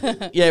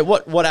 Yeah,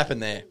 what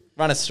happened there?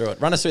 Run us through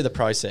it. Run us through the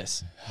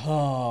process.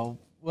 Oh,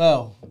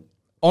 well,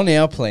 on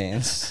our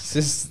plans,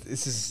 this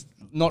is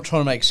not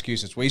trying to make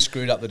excuses. We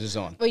screwed up the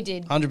design. We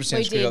did. 100%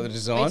 We screwed did. up the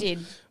design. We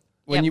did.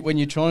 When Yep.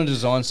 you're trying to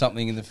design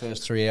something in the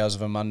first 3 hours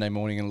of a Monday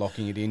morning and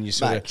locking it in, you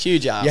sort Mate, of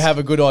huge ask. you have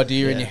a good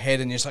idea in Yeah. your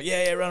head and you're just like,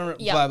 yeah, run it,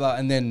 Yep. blah blah,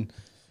 and then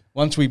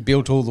once we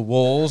built all the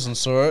walls and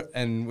saw it,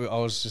 and I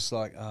was just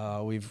like,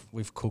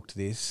 we've cooked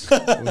this. Yeah,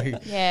 but you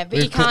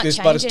We've cooked can't this,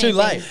 change but it's too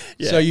anything. late.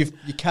 Yeah. So your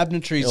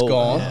cabinetry's Oh,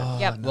 gone. yeah.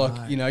 Yep.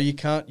 Like you know, you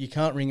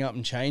can't ring up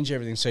and change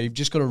everything. So you've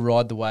just got to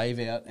ride the wave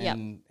out Yep.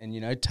 and you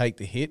know take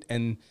the hit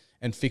and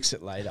fix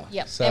it later.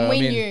 Yep. So, and I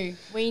mean,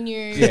 we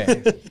knew.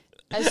 Yeah.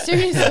 As soon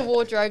as the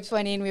wardrobes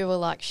went in, we were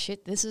like,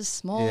 shit, this is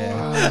small.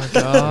 Yeah.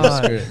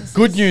 God. Screw it.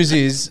 Good news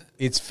is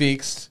it's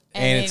fixed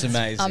and, And it's it's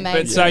amazing.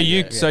 amazing. But so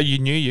Yeah. so you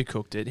knew you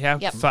cooked it. How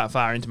Yep.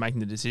 far into making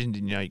the decision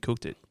did you know you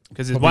cooked it?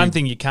 Because there's Probably- one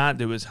thing you can't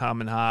do is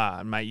hum and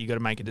ha, mate. You got to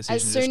make a decision.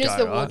 As and soon just as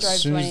go, the right? wardrobe-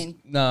 As soon went as, in.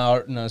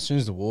 no, as soon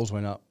as the walls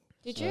went up.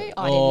 Did you?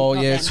 Oh, I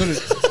didn't. yeah, Not sort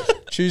then. of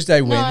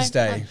Tuesday,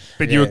 Wednesday.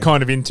 But you were Yeah.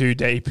 kind of in too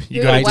deep. You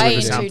We got were into way it in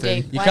for too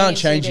something. deep. You Way can't in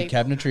too change your deep.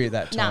 cabinetry at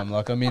that Nah. time.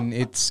 Like I mean,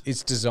 it's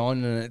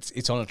designed and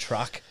it's on a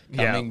truck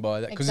Yeah. coming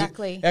by that. 'Cause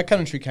Exactly. our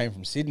cabinetry came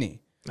from Sydney.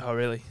 Oh,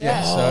 really?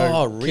 Yeah. So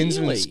Oh,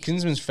 really?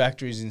 Kinsman's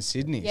factory is in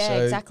Sydney. Yeah,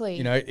 so, exactly.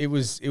 You know, it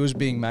was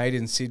being made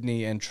in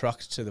Sydney and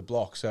trucked to the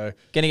block. So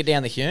Getting it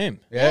down the Hume.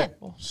 yeah,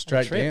 Yeah.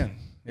 straight trip. down.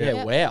 Yeah,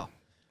 Yeah. wow.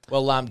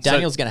 Well,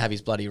 Daniel's going to have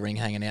his bloody ring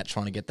hanging out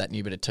trying to get that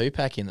new bit of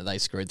 2-pack in that they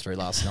screwed through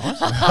last night.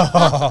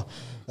 I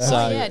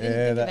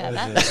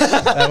didn't think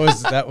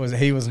about that.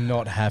 He was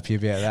not happy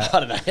about that. I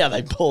don't know how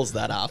they balls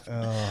that up.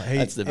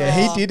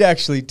 He did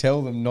actually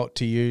tell them not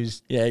to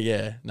use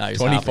Yeah. No, he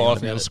was harping on 25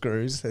 about mil it.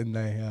 screws, and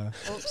they.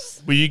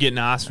 Oops. Were you getting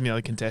asked from the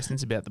other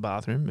contestants about the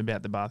bathroom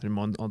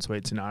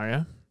ensuite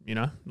scenario? You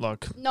know,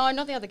 like No,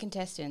 not the other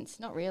contestants.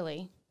 Not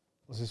really.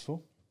 What's this for?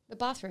 The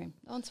bathroom,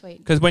 ensuite.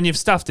 because when you've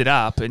stuffed it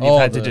up and you've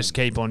had to the- just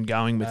keep on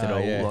going with it all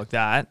yeah. like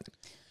that.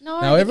 No, No,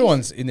 because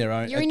everyone's in their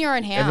own. You're in your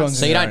own house. everyone's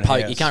So in you their don't own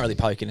poke. house. You can't really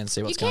poke in and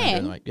see what's going on. can.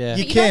 during the week. Yeah.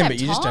 You you don't can, have but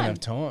you just don't time. have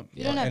time.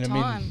 You don't have And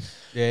time.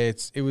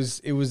 it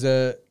was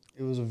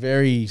a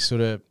very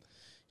sort of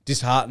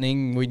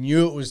disheartening. We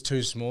knew it was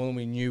too small, and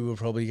we knew we were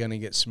probably going to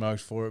get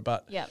smoked for it.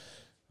 But Yep.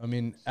 I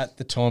mean, at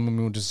the time when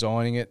we were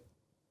designing it,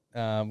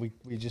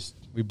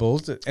 we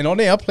ballsed it. And on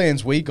our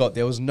plans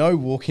there was no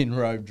walk-in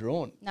robe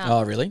drawn. No.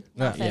 Oh, really?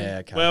 Nothing. Yeah.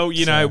 Okay. Well,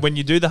 you know, when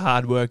you do the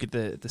hard work at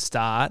the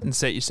start and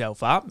set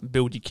yourself up,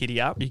 build your kitty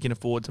up, you can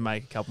afford to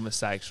make a couple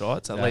mistakes,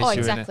 right? So at least Oh, you're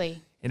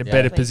exactly. in a Yeah.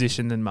 better Exactly.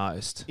 position than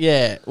most.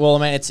 Yeah. Well, I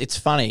mean, it's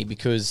funny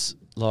because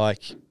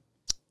like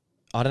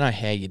I don't know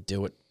how you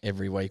do it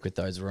every week with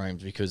those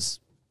rooms because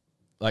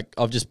like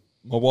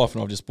my wife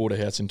and I've just bought a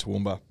house in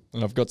Toowoomba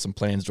and I've got some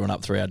plans drawn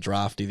up through our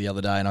drafty the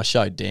other day and I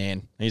showed Dan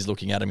and he's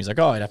looking at him. He's like,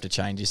 oh, I'd have to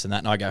change this and that.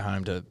 And I go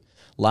home to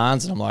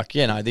Lance and I'm like,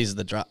 yeah, no, these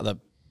are this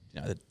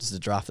is the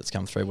draft that's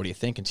come through. What do you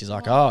think? And she's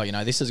like, oh,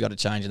 this has got to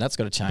change and that's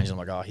got to change. And I'm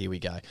like, oh, here we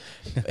go.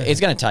 It's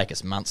going to take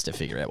us months to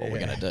figure out what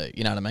we're going to do.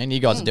 You know what I mean? You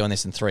guys are doing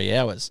this in 3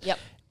 hours. Yep.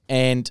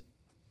 And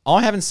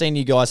I haven't seen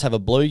you guys have a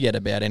blue yet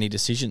about any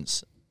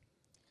decisions.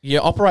 You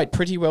operate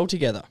pretty well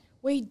together.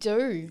 We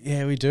do.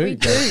 Yeah, we do. We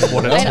do.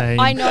 What a And team.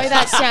 I know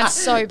that sounds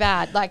so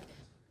bad. Like,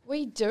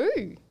 we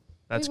do.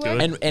 That's We work-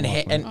 good. And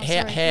Oh,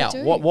 sorry, how?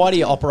 we do. Why do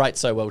you operate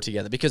so well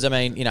together? Because I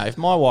mean, if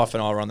my wife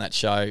and I were on that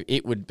show,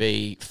 it would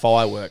be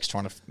fireworks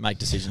trying to make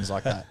decisions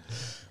like that.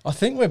 I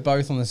think we're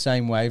both on the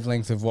same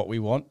wavelength of what we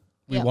want.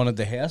 We Yep. wanted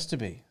the house to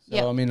be. So,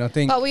 Yep. I mean, I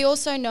think... But we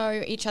also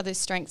know each other's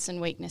strengths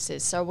and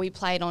weaknesses, so we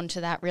played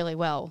onto that really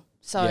well.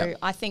 So Yep.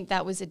 I think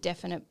that was a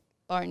definite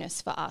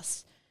bonus for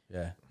us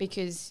yeah.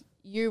 because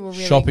you were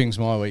really... Shopping's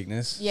my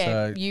weakness. Yeah,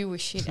 So you were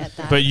shit at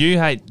that. But you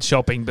hate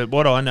shopping. But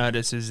what I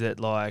notice is that,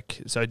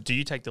 so do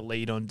you take the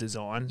lead on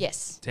design?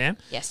 yes. Tam?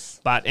 Yes.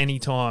 But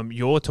anytime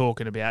you're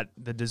talking about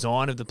the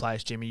design of the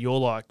place, Jimmy, you're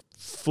like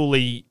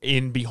fully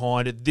in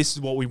behind it. This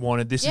is what we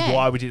wanted. This Yeah. is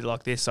why we did it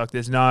like this. Like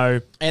there's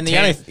no And the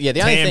Tam, only Tam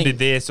thing- did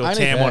this or only-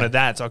 Tam yeah. wanted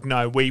that. It's like,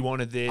 no, we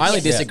wanted this. Only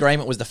Yes.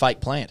 disagreement was the fake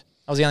plant.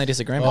 That was the only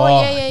disagreement. Oh,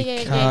 yeah, you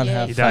yeah, can't yeah,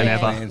 have You don't fake ever.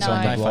 plants No.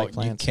 on the No block. fake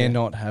plants, You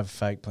cannot have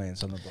fake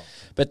plants on the block.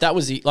 But that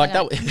was the I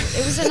know. It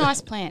was a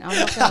nice plan. I'm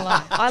not gonna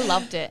lie. I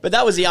loved it. But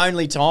that was the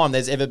only time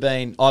there's ever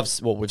been.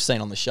 We've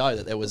seen on the show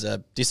that there was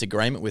a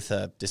disagreement with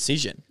a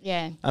decision.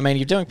 Yeah. I mean,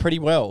 you're doing pretty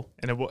well.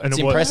 And It's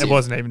it impressive.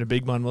 wasn't even a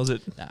big one, was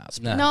it? Nah, it's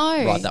No.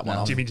 No. Right, that one.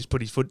 off. Jimmy just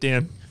put his foot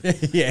down.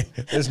 Yeah,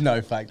 there's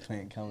no fake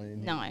plant coming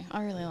in. No,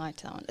 I really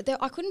liked that one.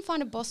 I couldn't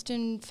find a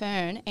Boston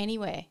fern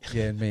anywhere.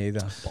 Yeah, me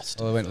either.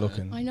 Well, I went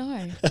looking. I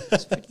know.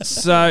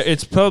 So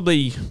it's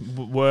probably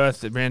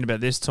worth around about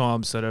this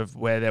time, sort of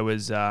where there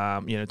was,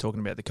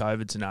 talking about the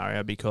COVID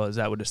scenario, because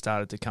that would have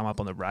started to come up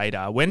on the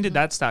radar. When did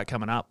that start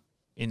coming up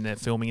in the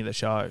filming of the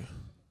show?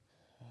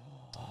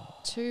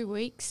 2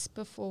 weeks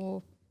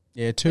before.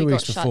 Yeah, 2 We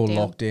weeks got shut before down.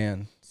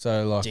 lockdown.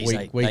 So like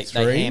Jeez, week they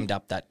 3. hammed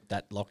up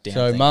that lockdown.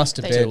 So thing.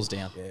 master They bed, Tools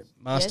down. yeah,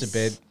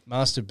 Yes.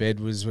 master bed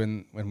was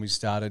when we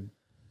started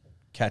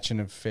catching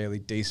a fairly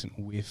decent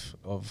whiff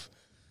of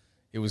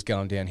it was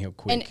going downhill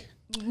quick.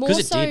 And more 'Cause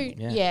it so, did,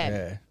 yeah.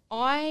 yeah.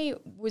 I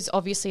was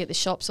obviously at the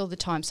shops all the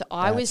time, so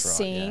I was That's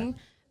right, seeing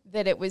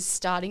that it was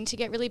starting to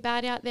get really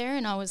bad out there,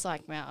 and I was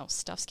like, wow,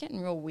 stuff's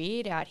getting real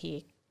weird out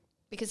here.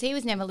 Because he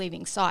was never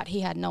leaving sight.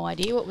 He had no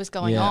idea what was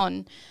going Yeah.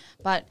 on.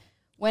 But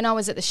when I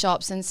was at the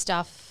shops and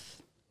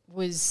stuff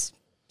was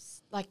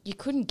like, you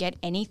couldn't get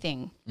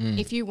anything.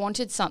 If you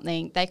wanted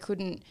something, they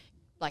couldn't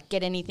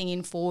get anything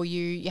in for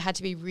you. You had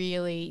to be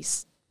really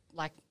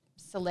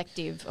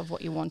selective of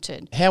what you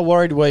wanted. How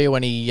worried were you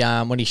when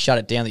he shut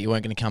it down that you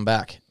weren't going to come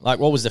back? Like,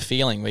 what was the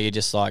feeling? Were you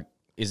just like,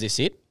 is this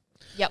it?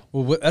 Yep.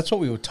 Well, that's what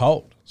we were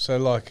told. So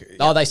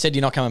Oh, they said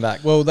you're not coming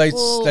back. well, they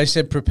Well-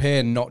 said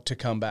prepare not to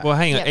come back. Well,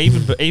 hang on.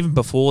 Yep. Even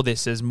before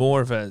this, there's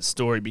more of a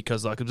story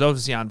because it was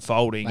obviously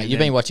unfolding. Mate, and you've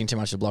then- been watching too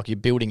much of the block. You're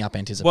building up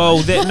anticipation. Well,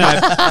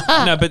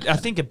 no, but I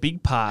think a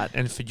big part,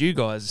 and for you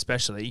guys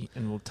especially,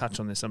 and we'll touch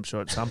on this, I'm sure,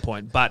 at some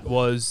point, but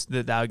was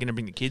that they were going to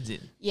bring the kids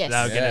in. Yes.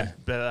 They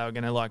were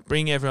going to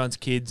bring everyone's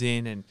kids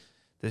in, and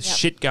there's Yep.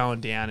 shit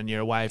going down, and you're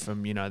away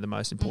from the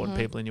most important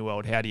people in your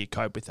world. How do you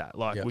cope with that?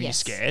 Were you Yes.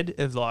 scared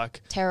of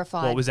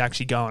Terrified. what was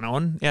actually going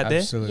on out there?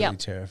 Absolutely Yep.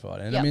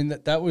 terrified. And Yep. I mean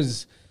that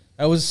was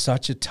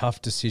such a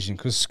tough decision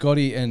because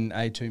Scotty and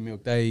A2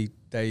 Milk they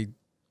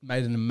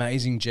made an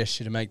amazing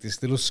gesture to make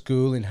this little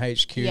school in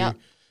HQ Yep.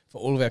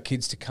 for all of our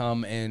kids to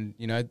come, and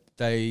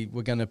they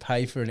were going to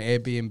pay for an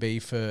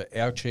Airbnb for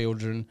our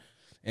children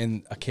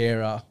and a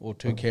carer or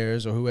two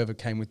carers or whoever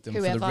came with them for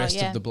Whoever, the rest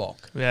yeah. of the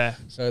block. Yeah.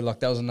 So like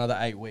that was another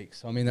 8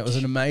 weeks. I mean, that was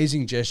an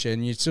amazing gesture,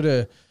 and you sort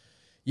of,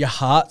 your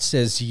heart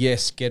says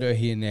yes, get her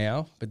here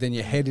now, but then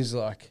your head is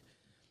like,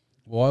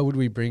 why would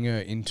we bring her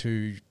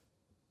into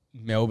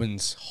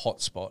Melbourne's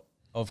hotspot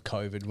of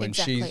COVID when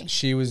Exactly.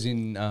 she was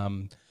in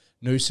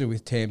Noosa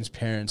with Tam's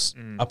parents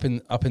up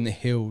in the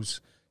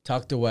hills,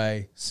 tucked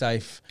away,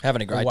 safe,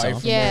 Having a great away time.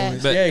 from Yeah. all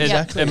this. But Yeah, it-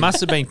 exactly. It must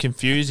have been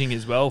confusing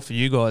as well for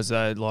you guys,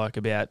 though, like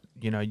about,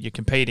 you're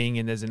competing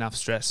and there's enough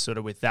stress sort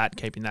of with that,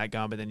 keeping that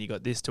going, but then you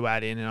got this to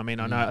add in. And I mean,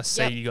 I know I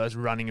see Yep. you guys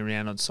running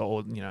around on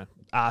sort,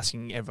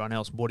 asking everyone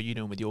else, what are you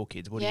doing with your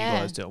kids? What are Yeah. you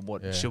guys doing?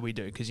 What should we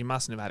do? Because you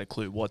mustn't have had a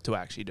clue what to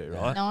actually do,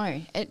 right?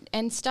 No,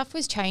 and stuff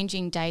was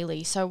changing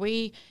daily. So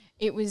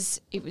it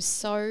was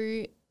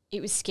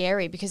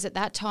scary because at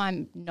that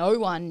time no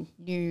one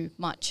knew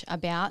much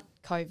about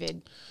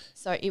COVID.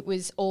 So it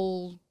was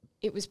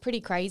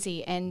pretty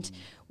crazy, and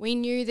we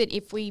knew that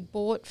if we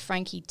brought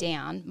Frankie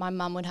down, my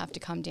mum would have to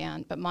come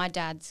down, but my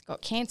dad's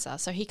got cancer,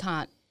 so he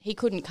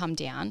couldn't come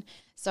down.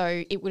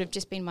 So it would have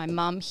just been my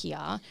mum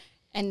here,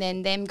 and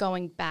then them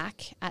going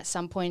back at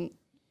some point.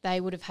 They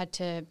would have had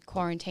to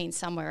quarantine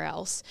somewhere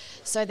else.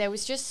 So there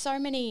was just so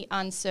many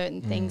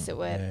uncertain things that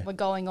were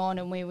going on,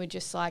 and we were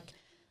just like,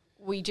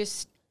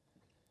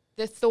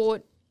 the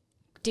thought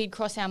did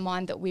cross our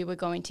mind that we were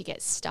going to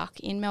get stuck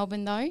in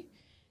Melbourne though,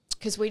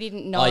 because we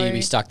didn't know. Oh, you'd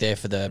be stuck there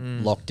for the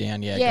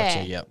lockdown. Yeah,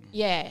 gotcha. Yep.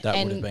 Yeah, That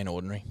and would have been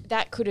ordinary.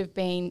 that could have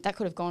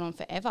gone on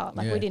forever.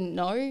 Like Yeah. we didn't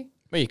know.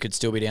 Well, you could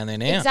still be down there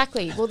now.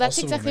 Exactly. Well, that's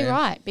Possible, exactly man.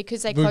 right,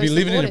 because they We'd closed be the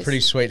living in a borders. pretty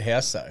sweet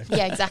house though.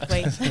 Yeah,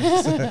 exactly.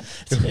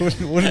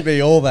 It wouldn't be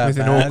all that With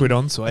an bad. awkward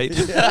ensuite.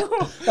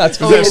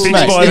 That's Oh, fixed, fixed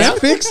mate. by now? It's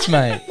fixed,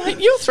 mate. Mate,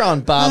 you're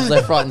throwing barbs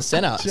left, right, and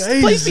centre.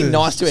 Please be Jesus.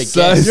 nice to a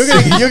So guest.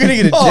 you're gonna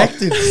get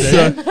ejected.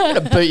 Sam. I'm going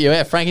to boot you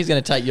out. Frankie's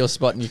going to take your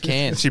spot and you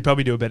can. She'd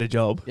probably do a better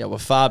job. Yeah, well,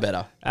 far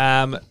better.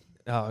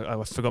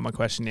 I forgot my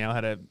question now. I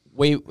had a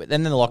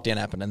Then the lockdown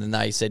happened, and then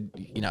they said,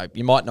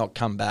 you might not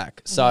come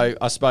back. So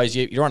I suppose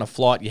you're on a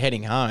flight, you're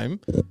heading home.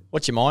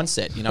 What's your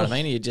mindset? You know what I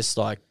mean? Are you just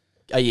like,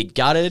 are you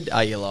gutted?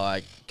 Are you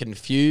like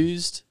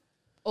confused?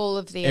 All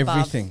of the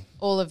Everything. above.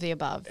 All of the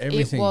above.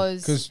 Everything. It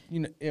was Because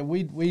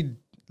we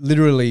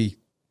literally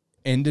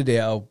ended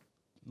our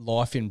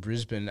life in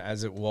Brisbane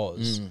as it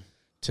was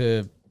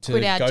to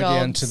Quit our go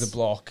down to jobs. the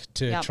block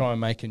to Yep. try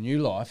and make a new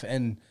life,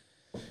 and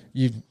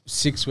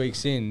 6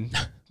 weeks in,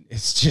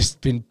 it's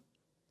just been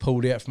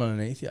pulled out from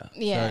underneath you.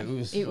 Yeah,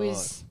 So it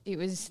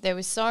was there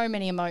was so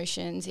many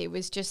emotions. It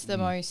was just the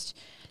most.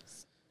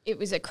 It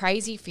was a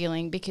crazy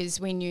feeling because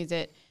we knew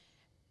that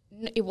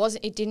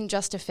it didn't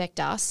just affect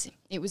us.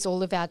 It was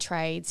all of our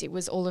trades. It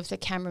was all of the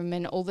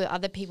cameramen, all the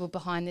other people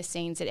behind the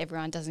scenes that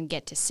everyone doesn't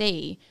get to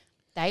see.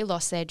 They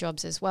lost their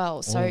jobs as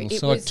well. So it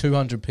was like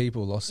 200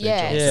 people lost their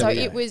yeah. jobs. Yeah, So we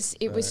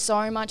it was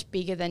so much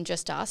bigger than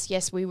just us.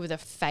 Yes, we were the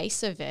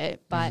face of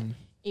it, but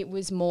it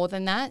was more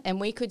than that, and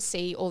we could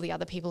see all the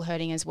other people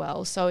hurting as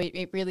well. So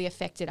it really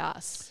affected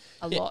us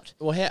a lot.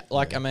 Well,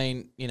 I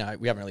mean, we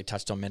haven't really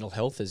touched on mental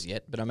health as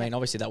yet, but I mean,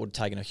 obviously that would have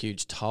taken a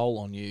huge toll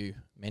on you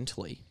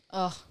mentally.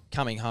 Oh,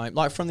 Coming home,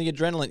 like from the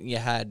adrenaline you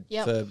had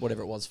Yep. for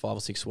whatever it was, 5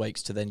 or 6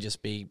 weeks, to then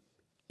just be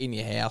in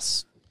your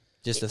house,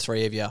 just the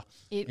three of you.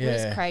 it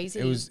was crazy.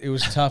 It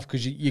was tough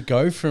because you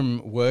go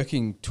from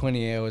working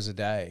 20 hours a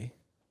day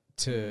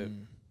to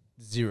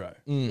zero.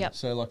 Yep.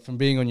 So like from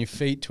being on your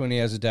feet 20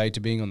 hours a day to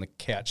being on the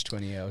couch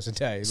 20 hours a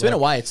day. So in a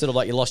way, it's sort of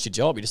like you lost your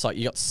job. You just like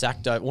you got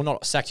sacked. Well,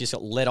 not sacked. You just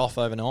got let off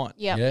overnight.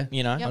 Yep. Yeah,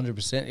 You know?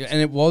 100%. And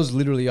it was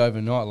literally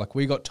overnight. Like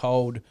we got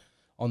told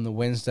on the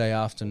Wednesday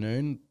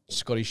afternoon,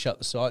 Scotty shut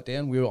the site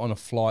down. We were on a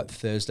flight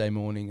Thursday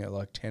morning at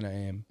like 10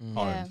 a.m. Yeah.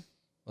 home.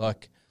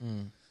 Like,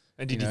 And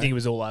did you know? think it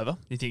was all over?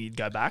 You think you'd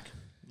go back?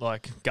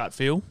 Like gut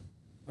feel?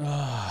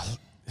 ah,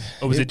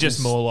 Or was It it just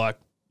was- more like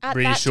At that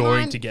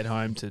reassuring time- to get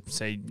home to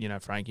see,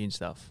 Frankie and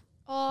stuff?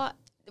 Oh,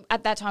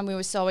 at that time we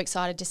were so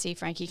excited to see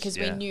Frankie because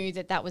Yeah. we knew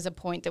that was a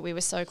point that we were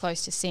so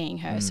close to seeing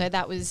her. So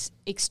that was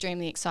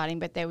extremely exciting.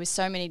 But there was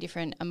so many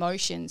different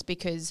emotions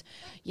because,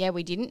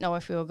 we didn't know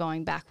if we were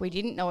going back. We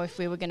didn't know if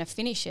we were going to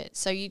finish it.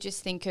 So you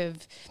just think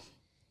of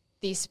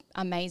this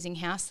amazing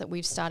house that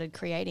we've started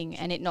creating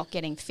and it not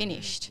getting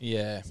finished.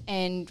 Yeah.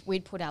 And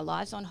we'd put our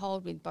lives on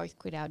hold. We'd both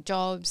quit our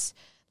jobs.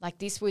 Like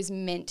this was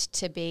meant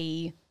to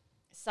be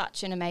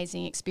such an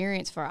amazing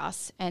experience for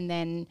us. And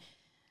then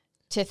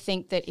to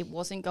think that it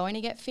wasn't going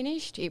to get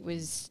finished, it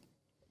was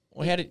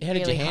Well, how did really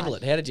you handle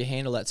hard. it? How did you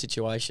handle that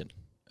situation,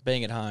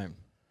 being at home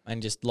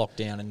and just locked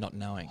down and not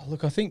knowing?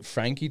 look, I think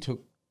Frankie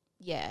took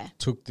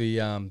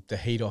the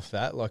heat off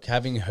that. Like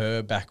having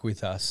her back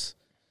with us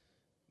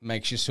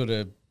makes you sort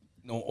of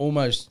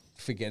almost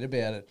forget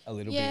about it a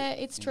little bit. Yeah,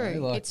 it's you know, true.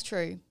 like- It's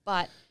true.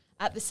 But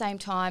at the same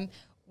time,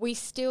 we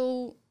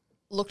still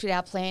looked at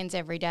our plans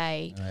every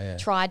day, Oh, yeah.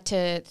 tried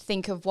to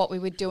think of what we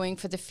were doing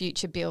for the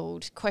future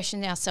build,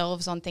 questioned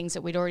ourselves on things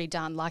that we'd already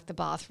done, like the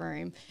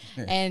bathroom.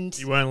 And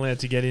You weren't allowed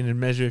to get in and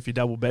measure if your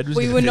double bed was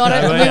we gonna were fit not.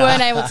 that We way.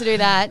 weren't able to do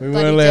that. We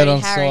Bloody weren't allowed dirty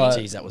on Harry.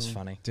 site. Jeez, that was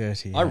funny.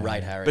 Dirty. I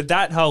rate Harry. But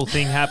that whole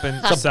thing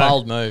happened. it's a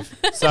bold move.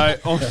 So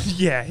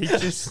yeah, he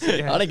just.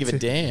 Yeah, I don't give a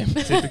damn.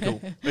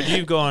 Typical. But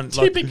you've gone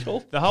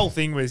Typical. The whole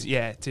thing was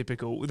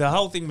typical. The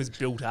whole thing was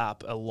built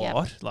up a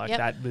lot. Like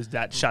Yep.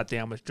 that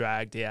shutdown was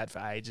dragged out for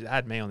ages. It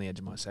had me on the edge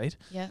of my seat.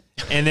 Yeah.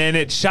 And then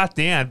it shut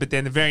down, but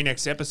then the very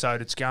next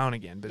episode it's going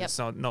again. But Yep. it's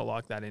not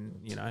like that in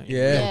in Yeah. real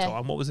Yeah.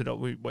 time. What was it? How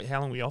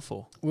long were we off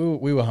for?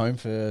 We were home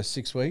for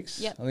 6 weeks.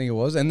 Yep. I think it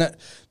was, and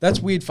that's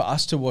weird for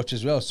us to watch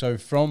as well. So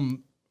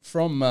from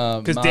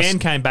Because Dan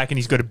came back and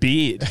he's got a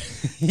beard.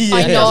 yeah.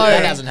 I know.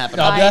 That hasn't happened.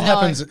 No, I that know.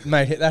 happens,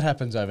 mate. That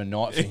happens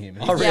overnight for him.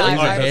 Oh, really? Yeah, He's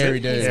I a know. hairy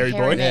He's dude. a Hairy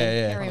boy? man, Yeah.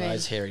 hairy One of man.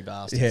 those hairy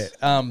bastards.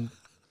 Yeah.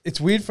 It's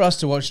weird for us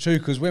to watch too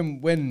because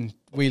when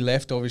we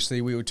left,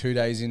 obviously we were 2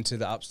 days into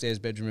the upstairs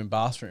bedroom and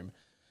bathroom,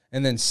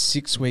 and then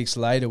 6 weeks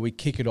later we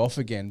kick it off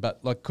again. But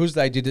like because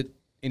they did it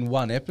in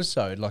one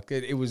episode, like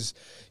it was,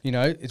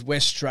 we're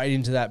straight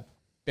into that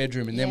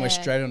bedroom and then we're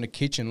Yeah. straight on the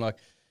kitchen. Like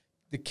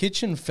the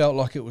kitchen felt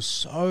like it was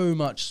so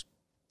much.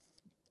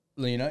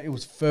 It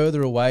was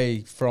further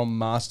away from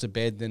master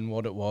bed than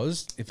what it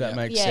was. If that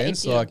makes Yeah,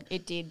 sense, it did. like.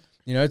 It did.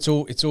 It's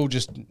all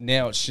just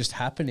now. It's just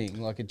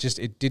happening. Like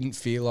it didn't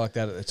feel like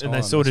that at the time.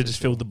 And they sort of that's just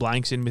for sure. filled the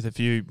blanks in with a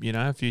few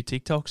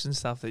TikToks and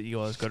stuff that you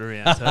guys got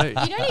around too.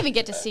 You don't even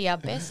get to see our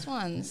best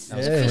ones. That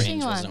was The Yeah. fishing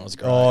cringe, one. wasn't it? It was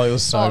great. Oh, it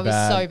was so Oh, it was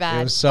bad. so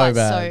bad. It was so but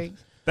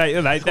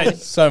bad. They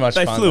So much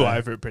they fun. flew though.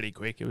 over it pretty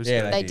quick. It was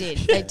Yeah, good. They did.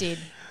 They did.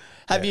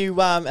 Have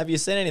you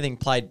seen anything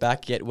played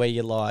back yet where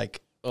you're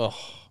like, oh,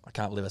 I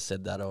can't believe I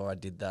said that or I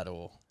did that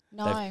or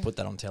No. they've put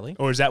that on telly?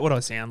 Or is that what I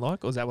sound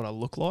like? Or is that what I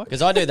look like?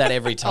 Because I do that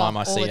every time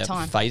I all see the a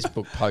time.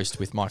 Facebook post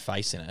with my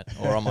face in it,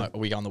 or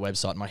we go on the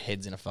website, my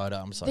head's in a photo.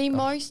 I'm just like, The oh.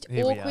 most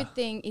Here we awkward are.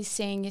 thing is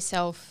seeing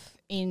yourself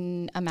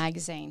in a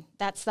magazine.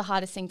 That's the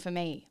hardest thing for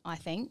me, I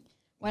think.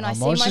 When I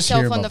see mine's just myself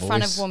hearing on my the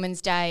front of voice.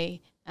 Women's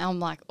Day, I'm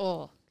like,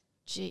 oh,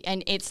 gee.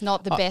 And it's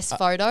not the best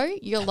photo.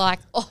 You're like,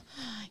 oh,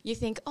 you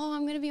think, oh,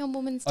 I'm going to be on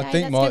Women's I Day.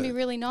 think That's my- going to be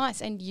really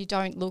nice. And you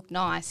don't look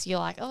nice. You're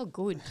like, oh,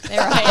 good.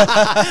 There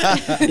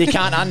I am. You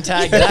can't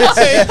untag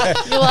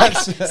that. You're like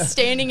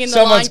standing in the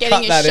Someone's line getting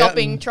cut your that out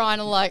shopping, and- trying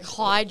to like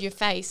hide your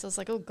face. I was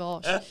like, oh,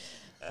 gosh.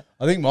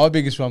 I think my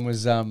biggest one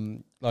was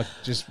like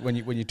just when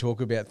you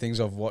talk about things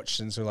I've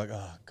watched and so like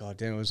oh god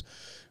damn, it was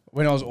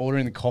when I was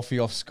ordering the coffee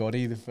off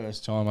Scotty the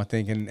first time I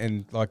think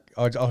and like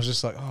I was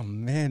just like oh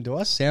man, do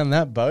I sound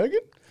that bogan?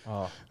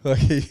 Oh. Like,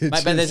 it's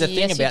Mate, but there's a thing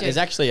Yes, you about do. there's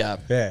actually a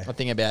Yeah.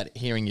 thing about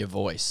hearing your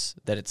voice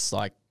that it's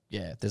like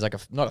there's like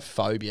not a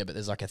phobia but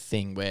there's like a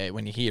thing where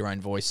when you hear your own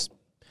voice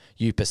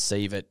you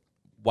perceive it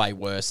way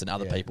worse than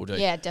other people do.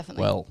 Yeah,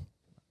 definitely. Well,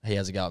 he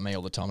has a go at me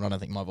all the time and I don't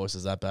think my voice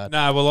is that bad.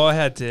 No, well, I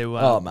had to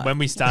Oh, mate. when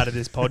we started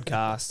this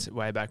podcast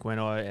way back when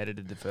I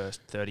edited the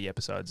first 30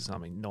 episodes or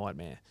something,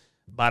 nightmare.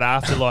 But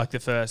after like the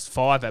first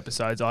 5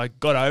 episodes, I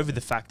got over the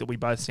fact that we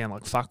both sound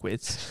like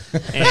fuckwits,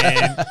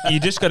 and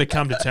you just got to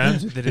come to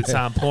terms with it at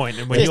some point.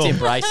 And when Just you're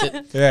embrace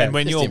it. Yeah. and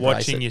when Just you're embrace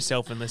watching it.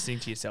 yourself and listening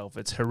to yourself,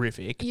 it's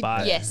horrific.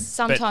 But Yes,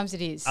 sometimes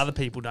it is. other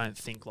people don't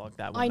think like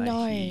that when I they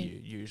know. hear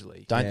you.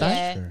 Usually, Don't Yeah, they?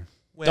 Yeah. true.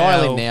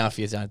 Dial Well, in now if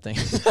you don't think.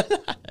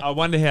 I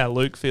wonder how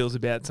Luke feels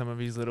about some of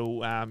his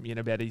little,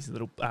 about his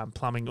little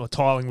plumbing or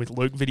tiling with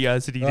Luke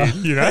videos that he did.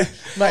 You know,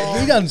 Mate,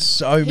 he done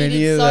so many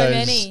did of so those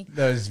many.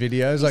 those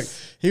videos. Like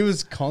he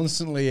was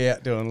constantly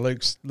out doing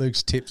Luke's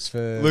tips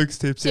for Luke's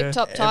tips. Tip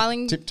top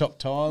tiling tip top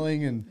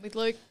tiling and with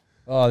Luke.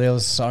 oh, there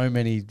was so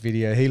many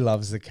video. He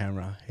loves the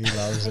camera. He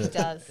loves He it.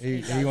 does.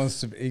 He does.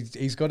 wants to.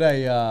 He's got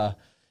a.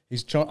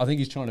 He's trying. I think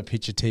he's trying to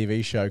pitch a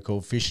TV show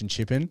called Fish and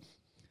Chippin',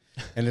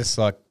 and it's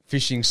like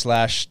fishing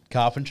 /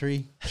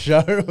 carpentry show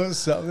or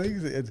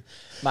something.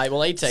 Mate,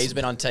 well, ET's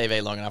been on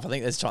TV long enough. I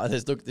think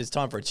there's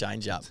time for a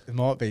change up. It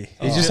might be.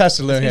 He just has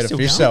to learn Is he how to still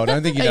fish. going? Though I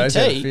don't think he knows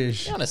how to ET?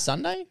 fish. On a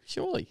Sunday,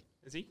 surely.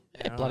 Is he?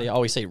 Yeah, bloody.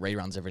 Oh, we see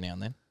reruns every now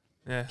and then.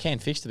 Yeah. Can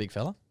fish the big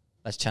fella.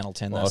 That's Channel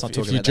 10. Well, That's if, not if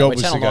talking your about job that.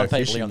 was We're to Channel go 9 people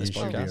fishing, on this you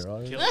should be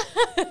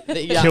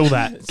podcast. right. Kill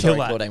that. Sorry, Kill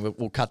that. Claudine,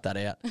 we'll cut that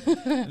out.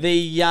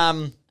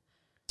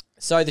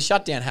 So the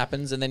shutdown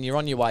happens, and then you're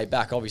on your way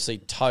back. Obviously,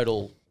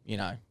 total,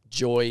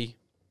 joy.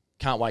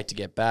 Can't wait to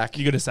get back.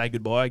 You got to say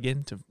goodbye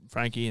again to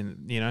Frankie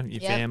and your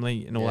Yep.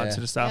 family and all that Yeah.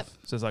 sort of stuff.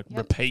 Yep. So it's like Yep.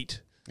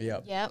 repeat,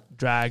 Yep. Yep.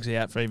 drags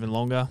out for even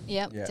longer.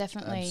 Yep, Yeah,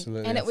 definitely.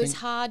 absolutely. And I it was think-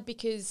 hard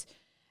because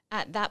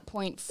at that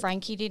point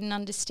Frankie didn't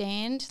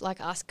understand,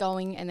 like us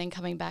going and then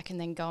coming back and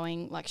then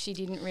going. Like she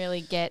didn't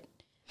really get.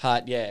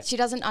 Hard, yeah. She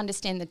doesn't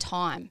understand the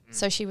time,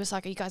 so she was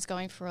like, "Are you guys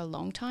going for a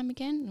long time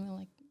again?" And we were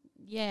like,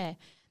 "Yeah."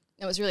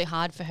 It was really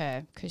hard for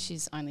her because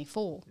she's only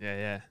 4,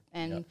 Yeah.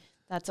 and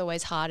that's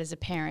always hard as a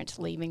parent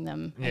leaving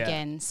them Yeah.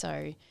 again.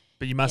 So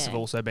But you must have Yeah.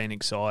 also been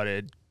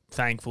excited,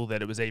 thankful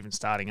that it was even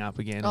starting up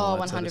again. Oh, all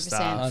that sort of 100%.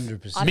 stuff.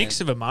 100%. Mix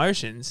of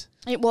emotions.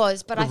 it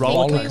was, but A I think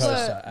roller we coaster,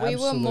 were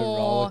Absolute more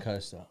roller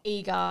coaster.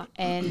 eager,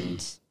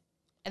 and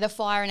the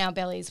fire in our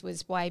bellies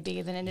was way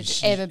bigger than it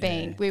had ever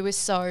been. Yeah. We were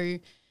so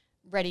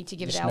ready to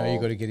give Just it our know you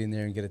all. got to get in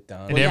there and get it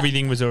done. And yeah.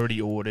 everything was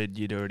already ordered.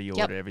 You'd already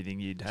ordered everything.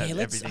 You'd have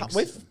let's,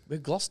 everything.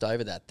 we've glossed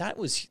over that.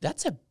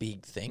 That's a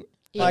big thing.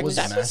 It was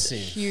that massive.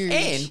 huge.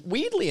 And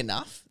weirdly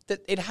enough, that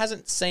it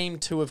hasn't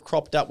seemed to have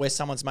cropped up where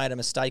someone's made a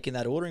mistake in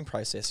that ordering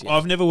process yet.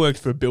 I've never worked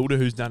for a builder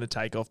who's done a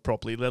takeoff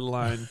properly, let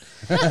alone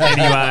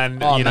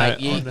anyone. Oh, you know,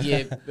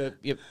 mate,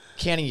 you're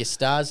counting your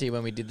stars here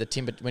when you did the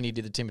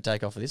timber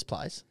takeoff of this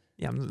place.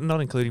 yeah, I'm not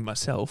including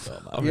myself.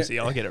 Obviously,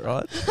 I get it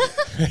right.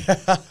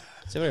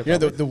 So You know,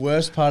 the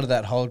worst part of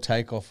that whole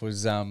takeoff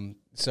was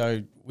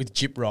so with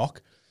Gyprock,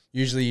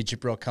 usually your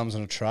Gyprock comes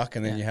on a truck,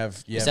 and then you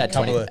have Just a add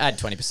couple 20, of add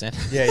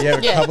 20%. yeah, you have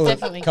a Yeah, couple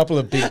definitely. of couple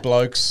of big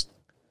blokes,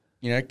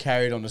 you know,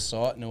 carried on the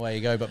site, and away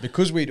you go. But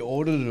because we'd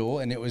ordered it all,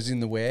 and it was in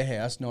the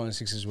warehouse,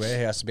 96's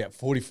warehouse, about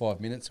 45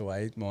 minutes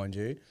away, mind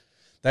you,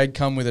 they'd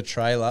come with a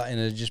trailer, and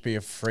it'd just be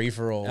a free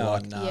for all. Oh,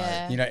 like, no.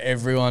 Yeah. you know,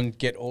 everyone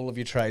get all of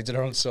your trades that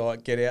are on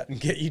site, get out and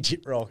get your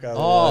Gyprock.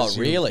 Oh, otherwise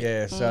really?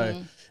 Yeah.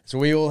 So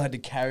we all had to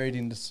carry it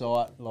into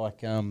site,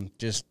 like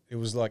just it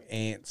was like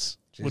ants.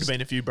 Would have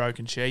been a few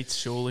broken sheets,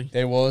 surely.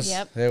 There was,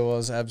 Yep. there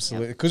was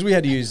absolutely because we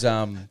had to use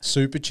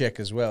Super Check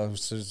as well,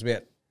 so it's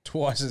about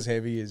twice as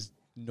heavy as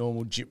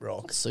normal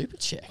Gyprock. Super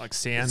check. Like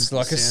sound. It's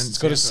like it's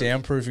got a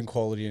sound. soundproofing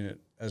quality in it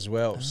as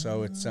well,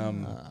 so it's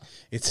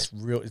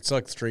real. It's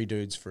like 3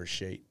 dudes for a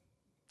sheet,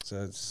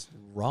 so it's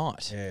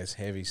Right. it's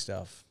heavy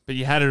stuff. But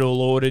you had it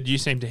all ordered. You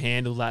seem to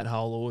handle that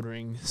whole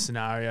ordering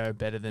scenario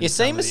better than You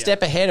some seem of a the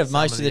step ahead of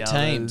some most of the others.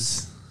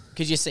 teams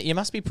because you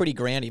must be pretty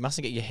grounded. You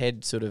mustn't get your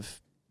head sort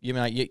of, you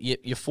know,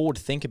 you forward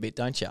think a bit,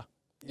 don't you?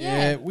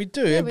 Yeah, we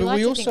do. Yeah, we but like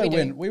we to think also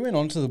we do. went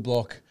onto the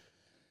block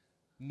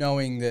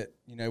knowing that,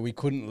 you know, we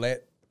couldn't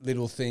let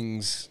little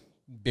things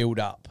build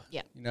up.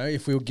 Yeah. You know,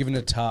 if we were given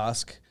a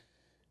task,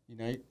 you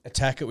know,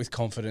 attack it with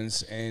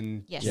confidence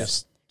and Yes.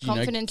 just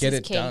Confidence get is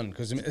it key. done.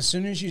 Because I mean, as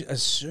soon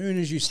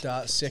as you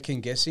start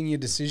second guessing your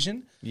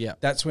decision, Yeah.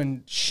 that's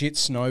when shit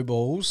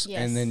snowballs,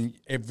 Yes. and then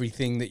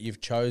everything that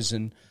you've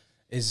chosen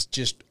is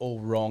just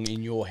all wrong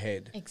in your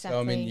head. So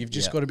I mean, Exactly. you've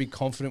just Yeah. got to be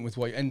confident with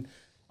what. And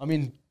I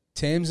mean,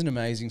 Tam's an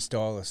amazing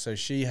stylist, so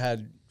she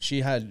had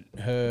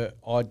her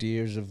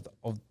ideas of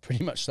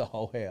pretty much the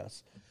whole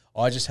house.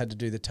 I just had to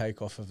do the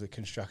takeoff of the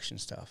construction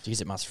stuff. Geez,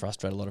 it must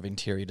frustrate a lot of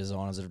interior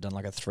designers that have done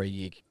like a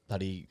 3-year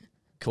bloody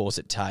course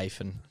at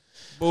TAFE and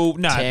Well,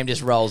 no. Tam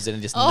just rolls in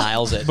and just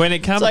nails it. When it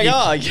comes, It's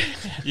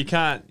like,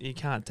 you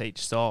can't teach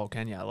style,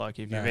 can you? Like if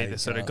you've No, either you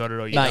sort of can't. got it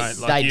or you mate, don't.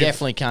 Like they you've-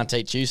 definitely can't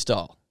teach you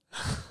style.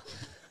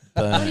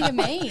 What do you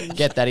mean?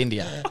 Get that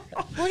India.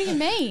 What do you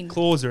mean?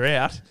 claws are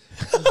out.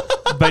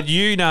 But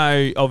you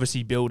know,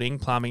 obviously building,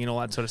 plumbing, and all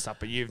that sort of stuff.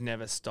 But you've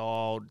never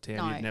styled, Tam.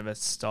 No. You've never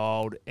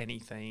styled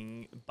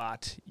anything.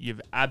 But you've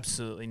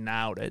absolutely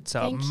nailed it. So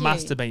Thank it you.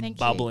 must have been Thank you.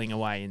 bubbling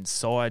away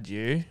inside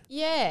you.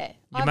 Yeah. You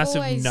I've must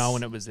have always-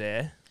 known it was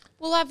there.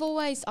 Well, I've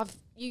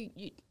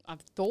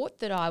thought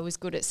that I was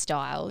good at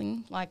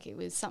styling. Like it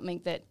was something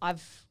that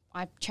I've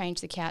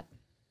changed the couch,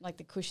 like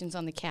the cushions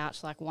on the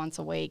couch, like once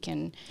a week,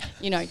 and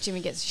you know Jimmy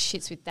gets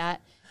shits with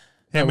that.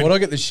 Yeah, what I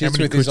get the how shits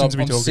many with is cushions are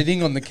we I'm talking?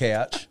 sitting on the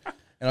couch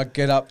and I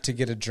get up to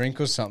get a drink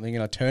or something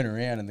and I turn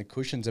around and the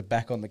cushions are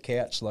back on the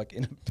couch like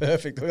in a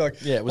perfect way. Like,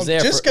 Yeah, it was I'm there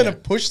just for- going to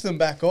yeah. push them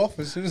back off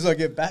as soon as I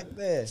get back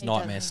there. It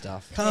Nightmare does.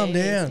 stuff. Calm Yeah, it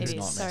is, down. It It's is.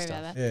 nightmare Sorry stuff.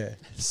 about that.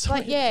 Yeah.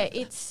 But yeah,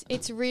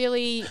 it's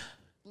really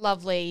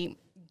lovely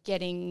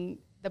getting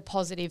the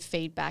positive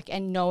feedback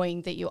and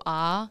knowing that you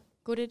are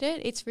good at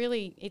it. It's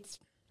really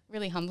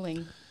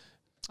humbling.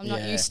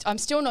 Yeah. I'm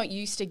still not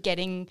used to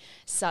getting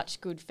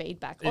such good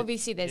feedback.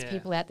 Obviously there's yeah.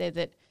 people out there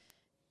that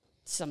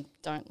some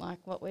don't like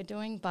what we're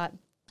doing, but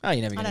Oh,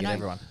 you're never I going to don't get know.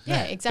 everyone.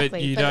 Yeah,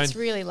 exactly. you But it's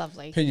don't- really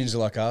lovely. Opinions are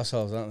like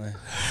assholes, aren't they?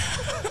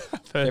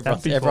 Heard that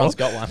before. Everyone's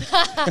got one.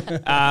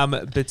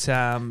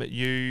 But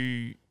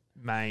you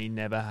may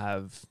never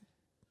have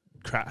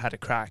had a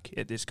crack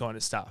at this kind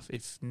of stuff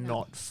if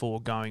not for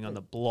going on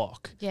the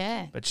block.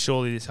 Yeah. But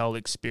surely this whole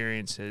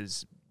experience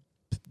has,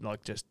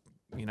 like, just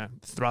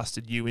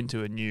thrusted you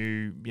into a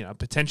new,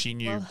 potentially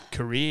new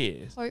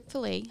career.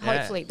 Hopefully,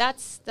 Yeah.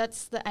 that's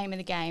the aim of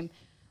the game.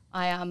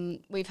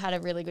 We've had a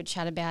really good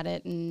chat about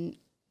it, and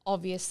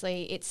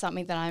obviously it's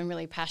something that I'm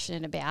really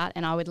passionate about,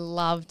 and I would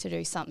love to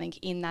do something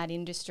in that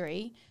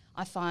industry.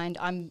 I find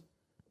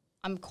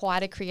I'm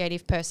quite a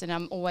creative person.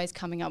 I'm always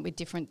coming up with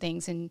different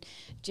things, and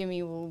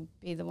Jimmy will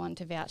be the one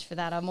to vouch for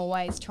that. I'm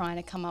always trying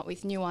to come up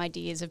with new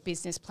ideas of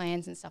business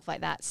plans and stuff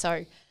like that.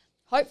 So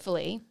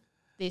hopefully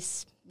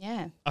this,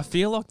 I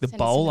feel like the Send us in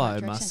the right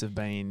bolo must direction. have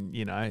been,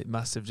 it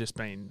must have just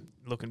been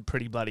looking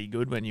pretty bloody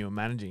good when you were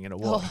managing it. Or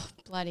what? Oh,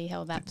 bloody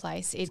hell, that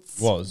place. It's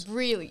Was.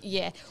 really,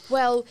 yeah.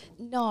 Well,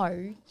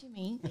 no,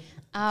 Jimmy.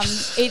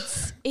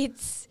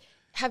 It's,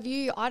 have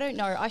you, I don't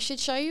know, I should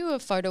show you a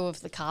photo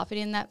of the carpet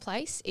in that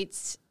place.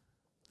 It's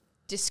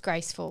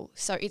disgraceful.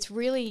 So it's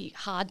really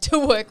hard to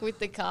work with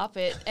the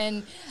carpet.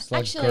 And It's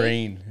like actually,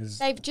 green.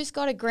 they've just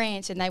got a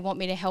grant and they want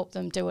me to help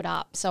them do it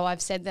up. So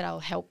I've said that I'll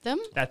help them.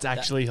 That's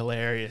actually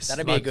hilarious.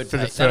 that'd be a good for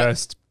the pay- that'll-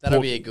 first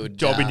that'll be a good,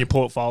 job in your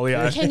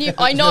portfolio. Can you,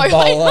 I know,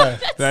 Bolo.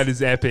 That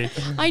is epic.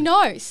 I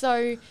know.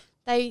 So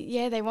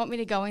They want me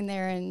to go in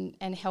there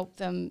and help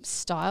them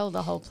style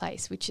the whole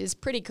place, which is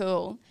pretty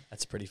cool.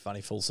 That's pretty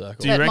funny, full circle.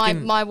 Do you But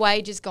reckon- my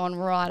wage has gone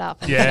right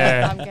up.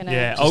 Yeah, I'm gonna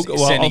yeah.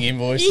 Sending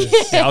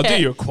invoices. I'll do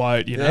you a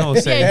quote, you know. I'll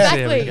see, Yeah,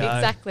 see how we exactly, go.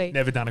 exactly.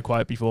 Never done a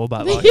quote before,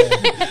 but like.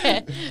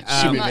 Should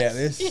be much. about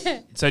this.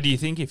 So do you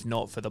think if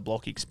not for the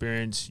block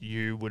experience,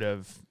 you would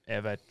have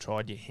ever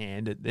tried your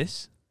hand at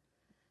this?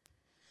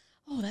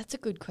 Oh, that's a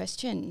good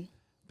question.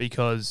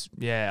 Because,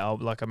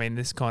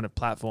 this kind of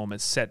platform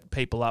has set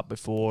people up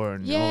before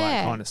and all that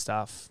Yeah. kind of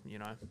stuff, you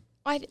know.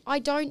 I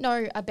don't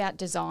know about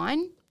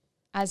design,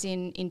 as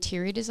in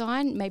interior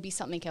design, maybe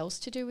something else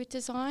to do with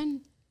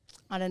design.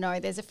 I don't know.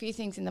 There's a few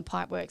things in the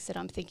pipeworks that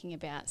I'm thinking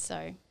about.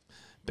 So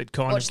But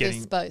kind watch of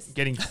this space.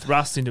 getting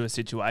thrust into a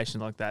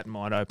situation like that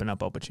might open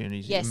up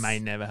opportunities Yes. you may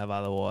never have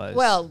otherwise.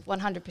 Well,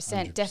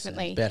 100%,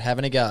 definitely. About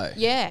having a go.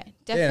 Yeah, Yeah,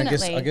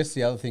 definitely. and I guess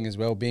the other thing as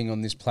well, being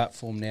on this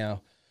platform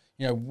now,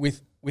 you know,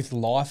 with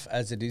life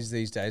as it is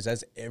these days,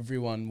 as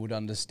everyone would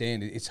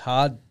understand, it's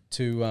hard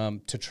to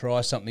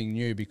try something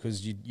new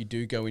because you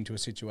do go into a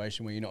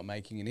situation where you're not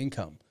making an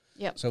income.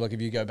 Yep. So like if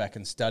you go back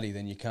and study,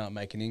 then you can't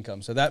make an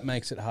income. So that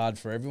makes it hard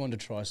for everyone to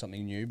try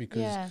something new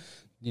because Yeah.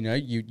 you know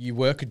you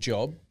work a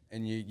job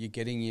and you're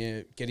getting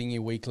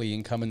your weekly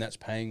income and that's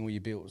paying all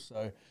your bills.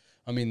 So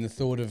I mean the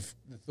thought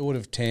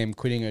of Tam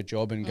quitting her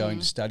job and going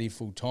to study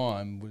full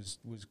time was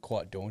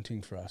quite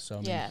daunting for us. So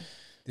I mean, Yeah.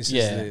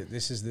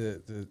 this is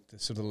the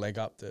sort of leg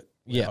up that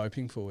we're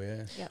hoping for.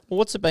 Yeah. Well,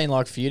 what's it been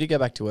like for you to go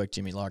back to work,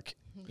 Jimmy? Like,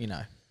 you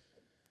know,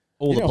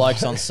 all You the know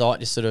blokes what? on site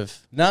just sort of.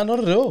 No, not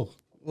at all.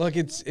 Like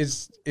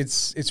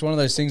it's one of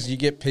those things you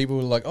get people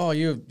who are like, oh,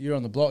 you're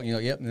on the block, and you're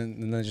like, yep, and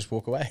then they just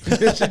walk away.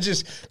 They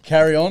just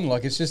carry on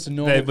like it's just a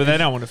normal. but they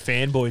don't want to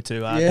fanboy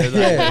too hard, Yeah, do they?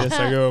 yeah. They're just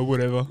like, oh,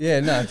 whatever. Yeah,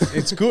 no,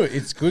 it's good.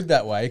 It's good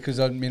that way because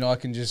I mean I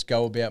can just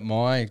go about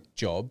my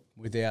job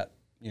without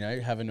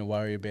having to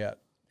worry about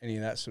any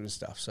of that sort of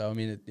stuff. So I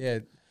mean,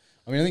 I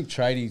think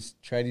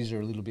tradies are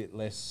a little bit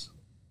less,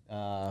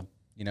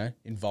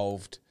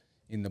 involved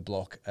in the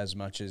block as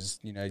much as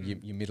your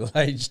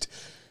middle-aged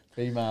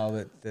female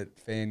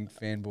that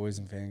fanboys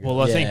and fangirls.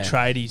 Well, I think Yeah.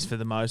 tradies, for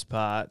the most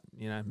part,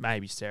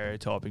 maybe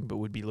stereotyping, but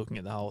would be looking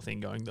at the whole thing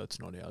going, that's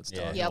not how it's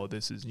done. Yep. Or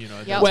this is, Yep.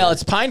 that's Well, all-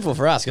 it's painful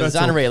for us because it's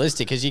That's all.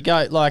 unrealistic. Because you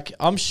go like,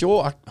 I'm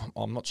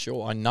not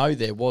sure. I know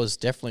there was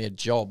definitely a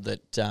job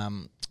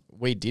that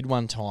we did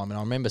one time, and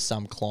I remember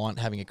some client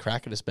having a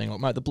crack at us, being like,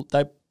 "Mate,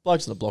 they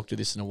blokes on the block do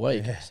this in a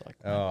week." Yeah. It's like,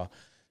 Oh,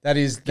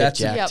 that's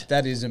jacked.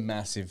 that is a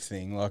massive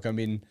thing. Like, I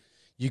mean,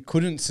 you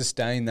couldn't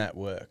sustain that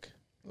work.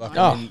 Like,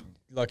 Oh. I mean,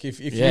 like if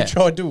Yeah. you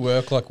tried to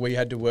work like we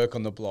had to work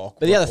on the block.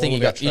 But the like other thing all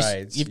you of got, our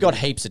trades, you've got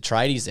heaps of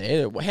tradies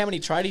there. How many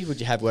tradies would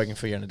you have working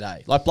for you in a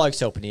day? Like blokes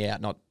helping you out,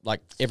 not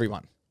like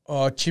everyone.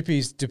 Oh,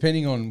 chippies,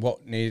 depending on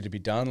what needed to be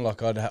done.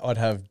 Like I'd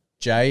have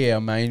Jay, our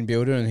main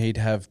builder, and he'd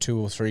have 2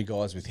 or 3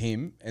 guys with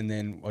him, and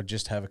then I'd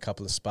just have a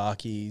couple of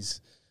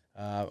sparkies.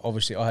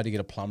 Obviously, I had to get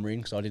a plumber in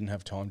because I didn't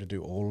have time to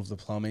do all of the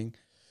plumbing,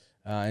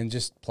 and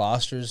just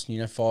plasters.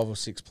 5 or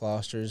 6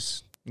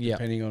 plasters, Yeah.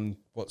 depending on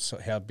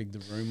how big the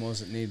room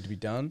was that needed to be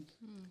done.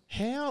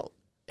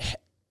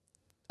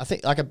 I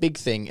think like a big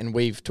thing, and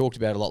we've talked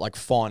about it a lot, like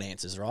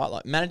finances, right?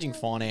 Like managing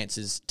finance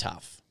is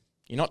tough.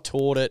 You're not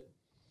taught it.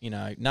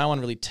 No one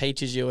really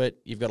teaches you it.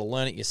 You've got to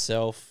learn it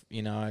yourself.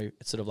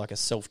 It's sort of like a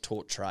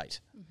self-taught trait.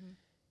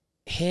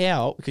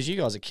 How? Because you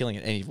guys are killing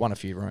it, and you've won a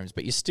few rooms,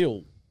 but you're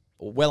still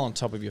well on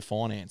top of your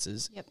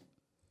finances. Yep.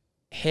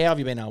 How have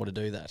you been able to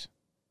do that?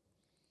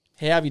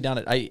 How have you done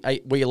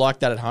it? Were you like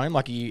that at home?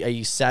 Like, are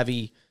you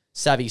savvy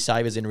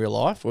savers in real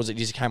life, or was it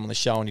you just came on the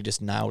show and you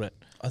just nailed it?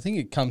 I think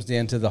it comes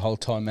down to the whole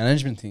time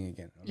management thing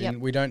again. I mean, Yep.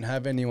 we don't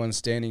have anyone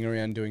standing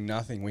around doing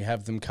nothing. We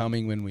have them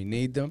coming when we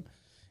need them,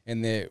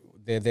 and they're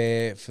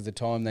there for the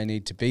time they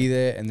need to be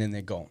there, and then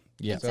they're gone.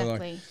 Yeah. So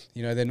like,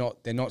 Exactly.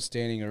 they're not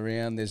standing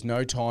around. There's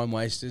no time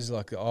wasters.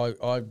 Like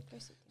I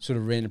sort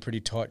of ran a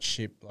pretty tight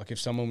ship. Like if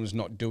someone was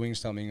not doing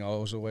something, I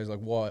was always like,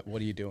 "Why?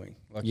 What are you doing?"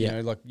 Like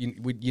Yeah.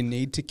 you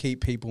need to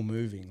keep people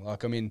moving.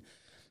 Like I mean,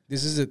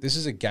 this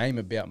is a game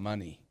about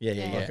money.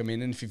 Yeah. Like I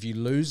mean, and if you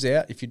lose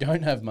out, if you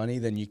don't have money,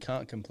 then you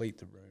can't complete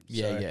the room.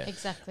 Yeah, So, yeah.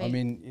 Exactly. I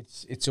mean,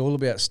 it's all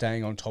about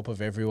staying on top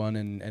of everyone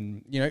and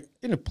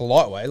in a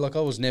polite way. Like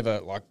I was never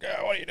like,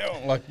 oh, what are you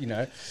doing? Like,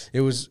 it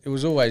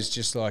was always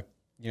just like,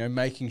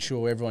 making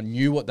sure everyone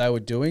knew what they were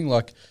doing.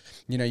 Like,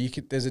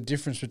 there's a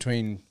difference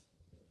between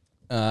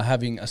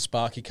having a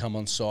Sparky come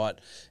on site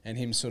and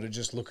him sort of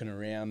just looking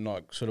around,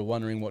 like sort of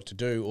wondering what to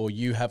do, or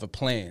you have a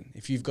plan.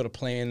 If you've got a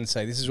plan and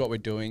say, this is what we're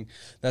doing,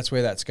 that's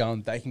where that's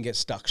going, they can get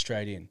stuck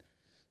straight in.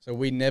 So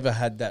we never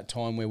had that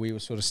time where we were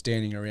sort of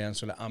standing around,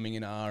 sort of umming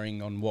and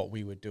ahhing on what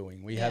we were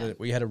doing. We had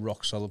a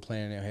rock solid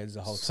plan in our heads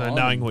the whole So time.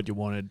 knowing what you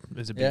wanted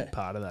is a big Yeah.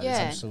 part of that. yeah,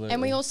 absolutely.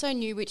 and we also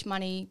knew which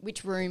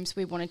rooms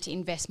we wanted to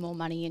invest more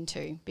money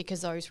into, because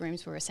those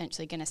rooms were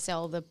essentially going to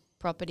sell the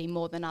property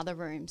more than other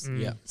rooms.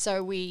 Yeah.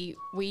 So we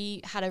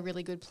had a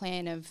really good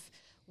plan of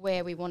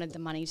where we wanted the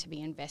money to be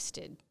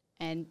invested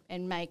and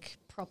make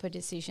proper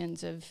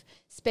decisions of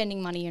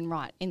spending money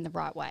in the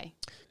right way.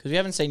 Because we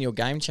haven't seen your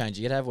game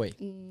changer yet, have we?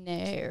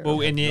 No.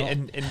 Well, and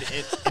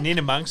in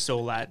amongst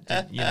all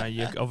that,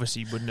 you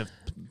obviously wouldn't have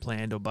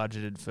planned or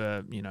budgeted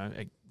for,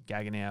 a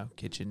Gaggenau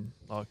kitchen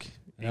like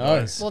you No.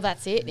 guys. Well,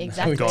 that's it.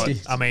 Exactly. God. God,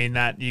 I mean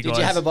that you Did guys.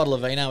 you have a bottle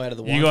of vino out of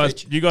the wine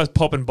fridge? you guys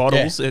popping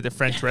bottles at the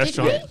French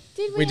restaurant.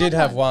 We did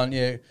have one,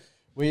 yeah.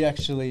 We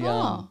actually...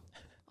 Oh,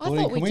 I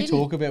Claudine, thought can we we didn't.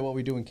 talk about what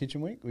we do in Kitchen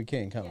Week? We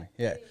can, can't we?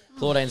 Yeah.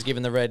 Claudine's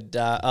given the red,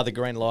 the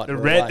green light. The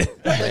We're red.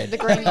 away. The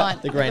green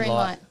light. The green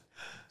light.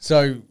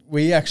 So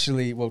we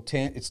actually,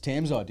 it's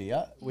Tam's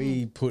idea.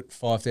 We put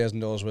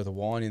 $5,000 worth of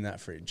wine in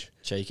that fridge.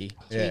 Cheeky.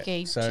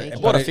 Cheeky, So cheeky.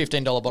 What a but it-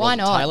 $15 bottle Why of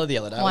not? Taylor the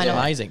other day. Why It was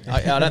not? amazing.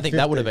 I don't think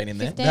that would have been in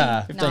there.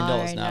 Nah. $15. No,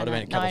 it would have been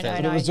a couple no,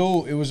 thousand. no,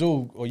 But it was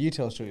all, or you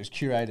tell us, it was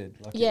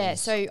curated. Like Yeah,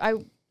 so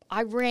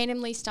I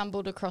randomly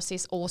stumbled across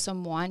this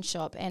awesome wine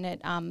shop and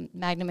at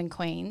Magnum and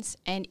Queens,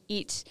 and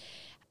they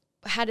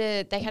had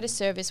a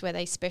service where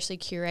they specially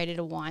curated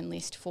a wine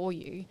list for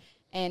you,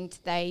 and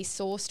they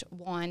sourced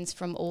wines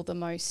from all the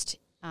most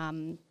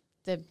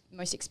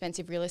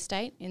expensive real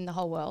estate in the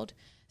whole world.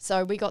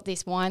 So we got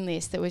this wine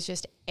list that was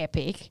just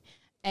epic,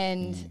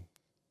 and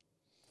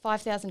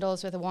 $5,000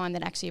 worth of wine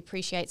that actually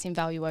appreciates in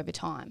value over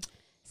time.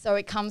 So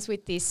it comes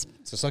with this.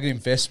 So it's like an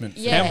investment.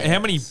 Yeah. How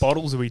many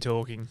bottles are we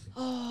talking?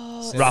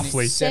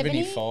 Roughly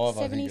 75,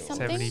 I think it was.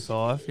 something?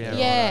 75. Yeah.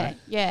 Yeah, right.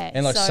 yeah.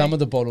 And like So- some of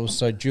the bottles,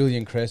 so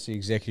Julian Crest, the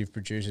executive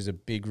producer, is a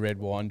big red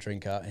wine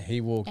drinker. And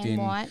he walked And in.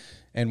 white.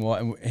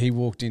 And he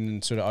walked in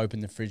and sort of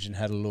opened the fridge and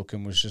had a look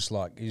and was just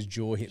like, his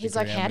jaw hit He's the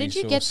like, ground how when did he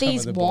you saw get some of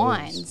these the bottles."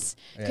 wines?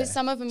 Because Yeah.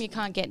 some of them you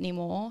can't get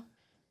anymore,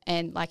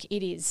 and like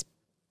it is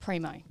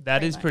primo.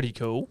 That is primo. pretty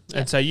cool. Yeah.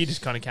 And so you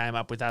just kind of came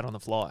up with that on the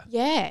fly.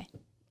 Yeah,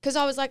 because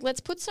I was like, let's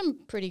put some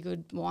pretty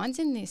good wines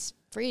in this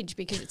fridge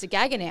because it's a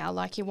Gaggenau.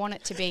 Like you want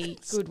it to be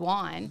good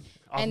wine,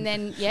 and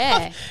then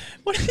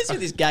What is with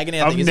this Gaggenau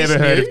I've thing? Is never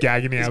this heard new? of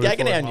Gaggenau Is before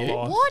Gaggenau in my new?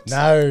 life. what?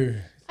 No.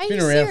 Are Been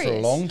you around for a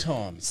serious? long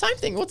time. Same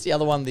thing. What's the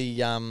other one?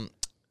 The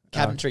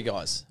cabinetry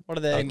guys. What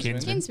are they?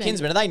 Kinsman.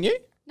 Kinsman. Are they new?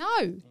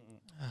 No.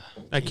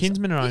 No,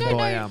 Kinsman are owned don't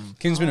by know.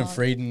 Kinsman and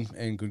Frieden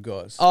and Good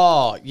Guys.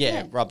 Oh, yeah,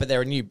 Yeah. right. But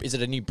they're a new. Is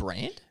it a new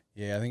brand?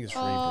 Yeah, I think it's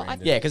I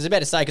rebranded. Yeah, because I was about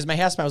to say, because my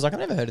housemate was like, I've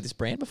never heard of this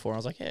brand before. I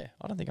was like, yeah,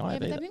 I don't think I Yeah, have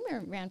but either. they've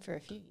been around for a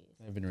few years.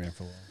 They've been around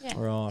for a while.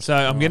 Yeah. Right. So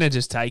I'm going to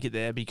just take it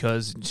there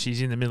because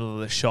she's in the middle of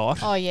the shot.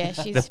 Oh yeah,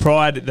 she's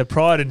The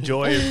pride and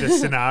joy of the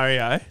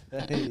scenario.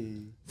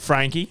 Hey.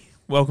 Frankie,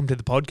 welcome to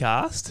the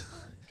podcast.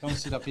 Come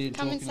sit up here.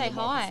 come and say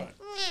hi.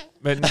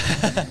 But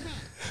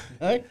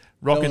Hey?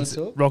 rocking Don't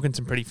wanna talk? rocking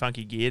some pretty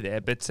funky gear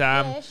there. But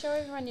Yeah, show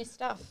everyone your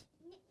stuff.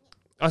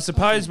 I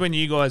suppose when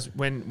you guys,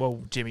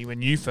 Jimmy,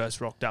 when you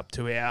first rocked up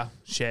to our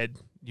shed,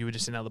 you were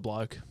just another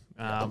bloke,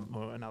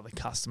 or another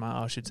customer,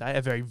 I should say,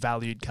 a very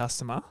valued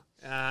customer.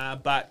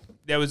 But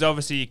there was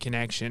obviously a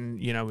connection,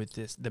 with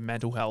the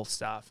mental health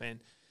stuff, and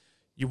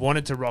you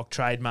wanted to rock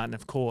Trademark, and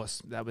of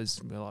course,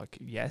 we're like,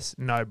 yes,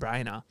 no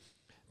brainer.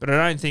 But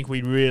I don't think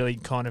we really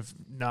kind of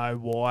know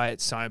why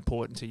it's so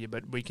important to you.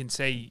 But we can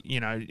see,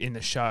 in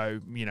the show,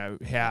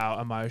 how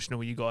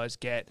emotional you guys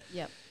get.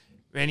 Yep.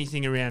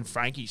 Anything around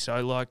Frankie.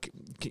 So, like,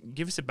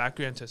 give us a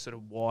background to sort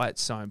of why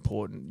it's so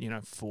important,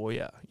 for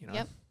you.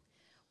 Yep.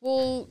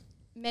 Well,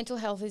 mental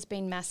health has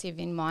been massive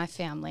in my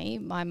family.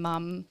 My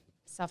mum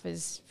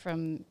suffers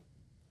from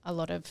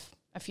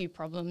a few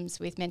problems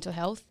with mental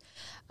health.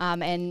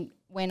 And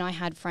when I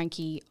had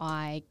Frankie,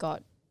 I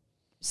got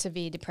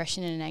severe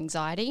depression and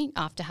anxiety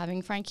after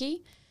having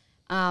Frankie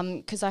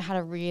because I had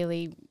a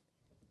really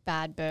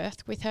bad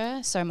birth with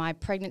her. So my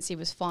pregnancy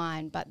was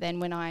fine. But then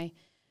when I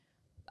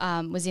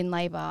was in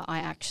labour, I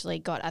actually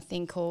got a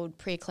thing called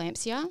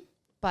preeclampsia,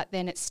 but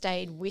then it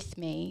stayed with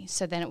me.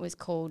 So then it was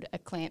called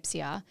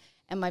eclampsia,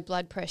 and my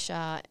blood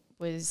pressure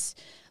was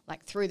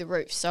like through the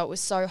roof. So it was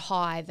so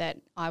high that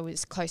I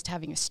was close to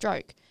having a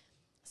stroke.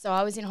 So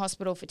I was in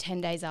hospital for 10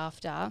 days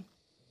after,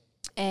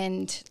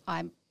 and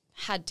I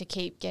had to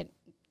keep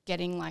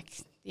getting like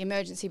the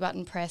emergency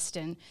button pressed,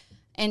 and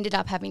ended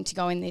up having to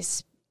go in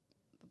this,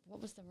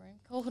 what was the room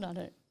called? I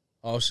don't.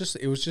 Oh,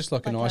 it was just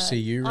like an Like a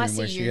ICU room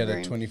where she ICU had a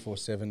room.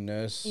 24/7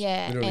 nurse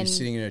Yeah, literally and-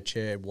 sitting in her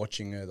chair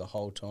watching her the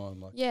whole time.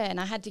 Like, Yeah, and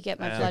I had to get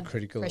my Yeah. blood How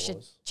critical it pressure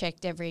was.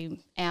 checked every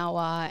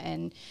hour,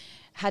 and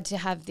had to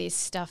have this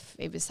stuff.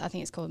 I think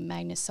it's called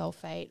magnesium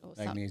sulfate or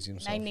Magnesium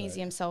something. sulfate.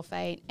 Magnesium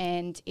sulfate,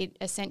 and it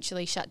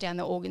essentially shut down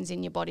the organs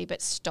in your body,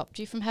 but stopped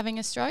you from having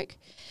a stroke.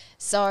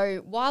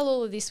 So while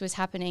all of this was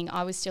happening,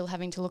 I was still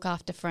having to look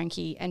after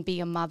Frankie and be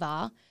a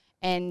mother,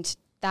 and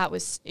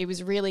it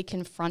was really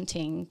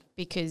confronting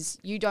because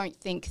you don't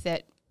think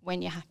that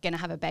when you're going to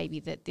have a baby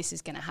that this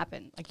is going to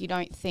happen. Like you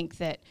don't think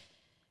that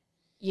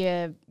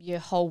your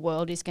whole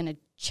world is going to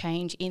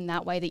change in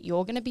that way, that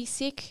you're going to be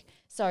sick.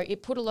 So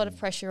it put a lot of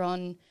pressure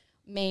on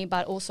me,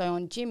 but also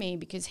on Jimmy,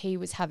 because he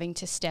was having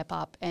to step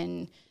up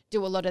and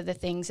do a lot of the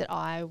things that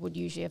I would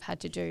usually have had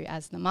to do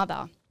as the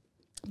mother.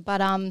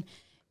 But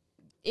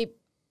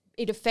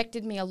it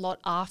affected me a lot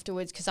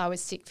afterwards because I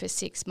was sick for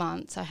 6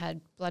 months. I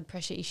had blood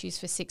pressure issues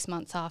for 6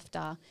 months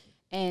after,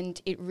 and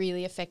it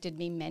really affected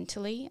me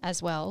mentally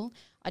as well.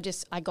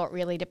 I got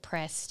really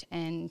depressed,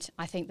 and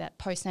I think that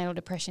postnatal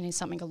depression is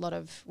something a lot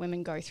of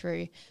women go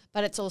through,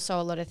 but it's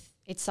also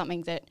it's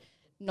something that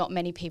not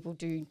many people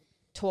do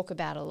talk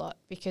about a lot,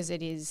 because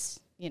it is,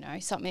 you know,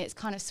 something that's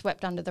kind of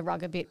swept under the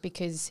rug a bit,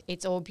 because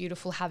it's all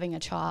beautiful having a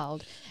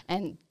child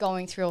and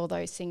going through all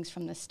those things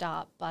from the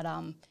start. But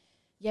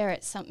yeah,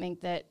 it's something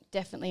that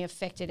definitely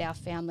affected our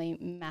family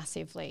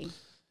massively.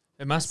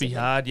 It must be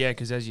hard, yeah,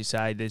 because as you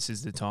say, this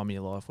is the time of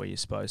your life where you're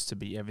supposed to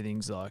be,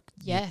 everything's like,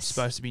 you're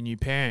supposed to be new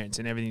parents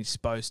and everything's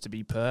supposed to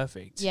be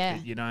perfect. Yeah.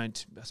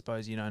 But I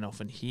suppose you don't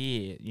often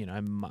hear, you know,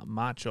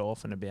 much or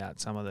often about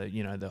some of the,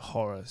 you know, the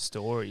horror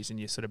stories, and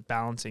you're sort of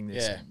balancing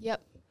this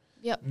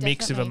Yep,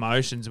 mix of definitely.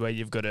 emotions where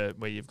you've got to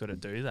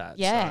do that.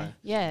 Yeah,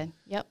 So.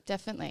 yep,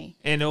 definitely.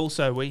 And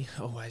also, we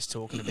always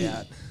talking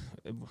about.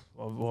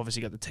 We've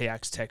obviously got the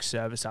TX text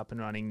service up and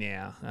running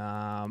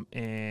now,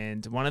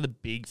 and one of the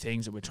big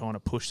things that we're trying to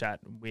push that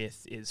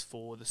with is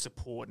for the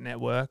support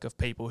network of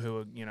people who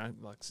are, you know,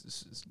 like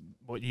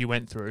what you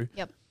went through.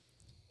 Yep.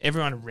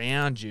 Everyone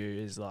around you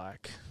is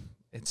like,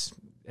 it's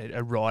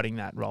riding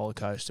that roller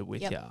coaster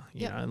with you.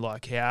 You know,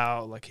 like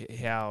how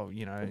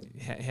you know,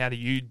 how do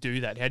you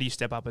do that? How do you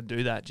step up and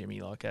do that,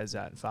 Jimmy? Like as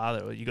that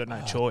father, or you got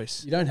no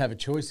choice. You don't have a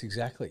choice,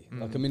 exactly.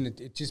 Like, I mean,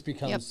 it just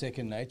becomes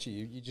second nature.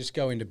 You just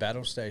go into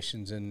battle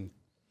stations and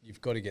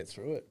you've got to get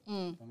through it. I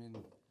mean,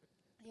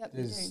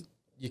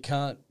 you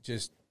can't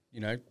just, you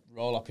know,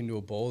 roll up into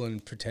a ball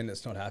and pretend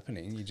it's not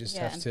happening. You just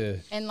have to.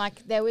 And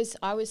like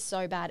I was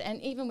so bad,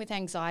 and even with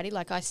anxiety,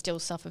 like I still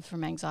suffer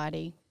from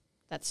anxiety.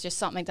 That's just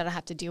something that I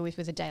have to deal with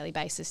a daily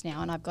basis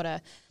now, and I've got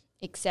to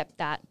accept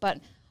that. But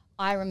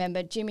I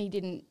remember Jimmy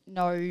didn't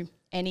know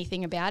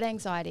anything about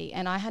anxiety,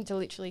 and I had to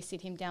literally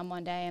sit him down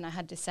one day and I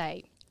had to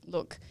say,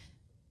 look,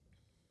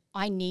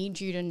 I need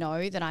you to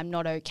know that I'm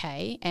not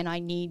okay, and I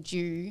need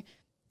you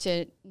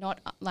to not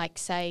like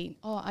say,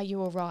 oh, are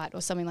you all right,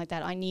 or something like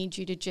that. I need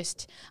you to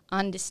just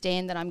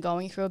understand that I'm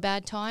going through a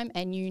bad time,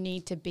 and you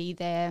need to be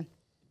there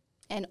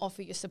and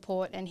offer your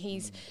support. And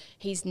he's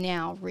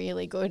now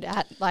really good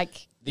at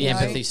like the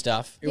empathy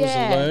stuff. It was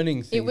a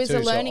learning thing. It was too. a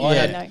learning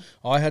thing.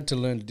 I had to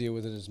learn to deal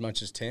with it as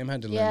much as Tam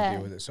had to learn to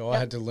deal with it. So I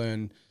had to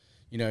learn,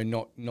 you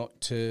know,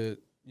 not to,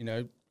 you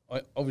know,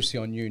 obviously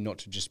I knew not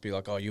to just be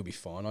like, oh, you'll be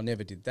fine. I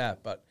never did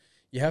that, but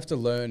you have to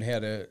learn how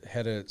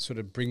to sort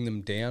of bring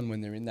them down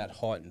when they're in that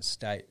heightened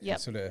state. And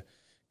sort of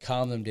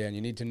calm them down.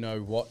 You need to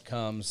know what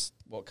calms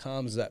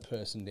that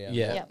person down.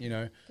 Yeah. You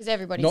know, because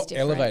everybody's not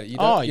different. elevate it.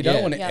 You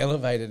don't want to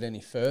elevate it any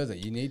further.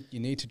 You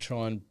need to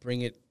try and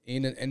bring it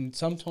in, and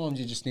sometimes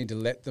you just need to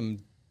let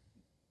them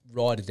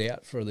ride it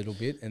out for a little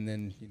bit, and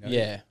then, you know.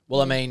 Yeah.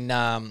 Well, I mean,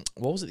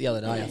 what was it the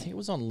other day? I think it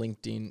was on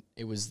LinkedIn.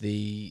 It was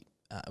it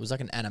was like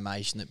an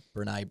animation that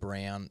Brene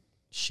Brown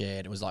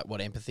shared. It was like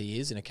what empathy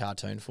is in a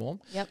cartoon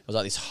form. Yep. It was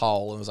like this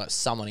hole, and it was like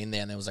someone in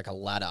there, and there was like a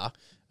ladder.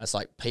 It's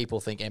like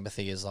people think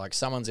empathy is like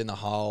someone's in the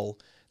hole,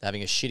 they're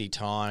having a shitty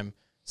time.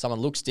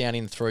 Someone looks down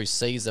in through,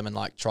 sees them, and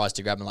like tries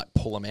to grab them and like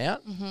pull them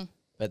out. Mm-hmm.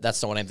 But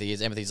that's not what empathy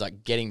is. Empathy is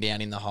like getting down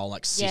in the hole,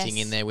 like sitting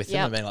in there with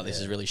them and being like, this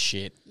is really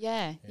shit.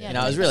 Yeah. You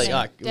know, it was really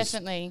like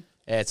definitely.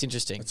 Yeah, it's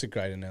interesting. That's a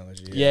great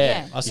analogy.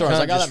 Yeah. I saw it. I was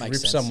like, oh, that makes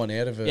rip sense. someone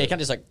out of it. Yeah, you can't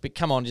just like,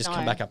 come on, just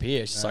come back up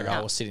here. It's just like, oh,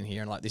 we'll sit in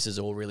here and like, this is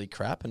all really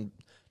crap. And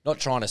not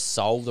trying to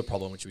solve the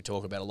problem, which we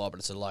talk about a lot, but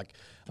it's sort of like,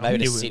 I'm happy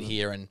to sit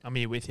here and... I'm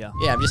here with you.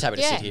 Yeah, I'm just happy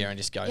to sit here and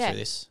just go through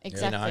this.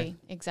 Exactly, you know?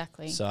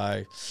 exactly.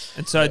 So...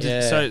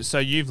 And so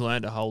you've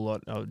learned a whole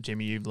lot,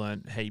 Jimmy, you've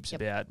learned heaps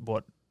about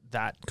what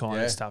that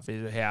kind of stuff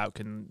is, how it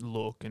can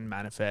look and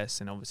manifest,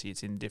 and obviously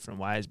it's in different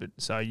ways, but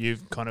so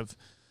you've kind of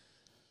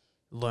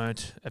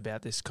learnt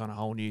about this kind of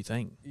whole new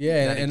thing.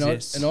 Yeah, and I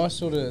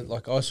sort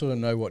of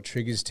know what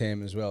triggers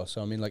Tam as well.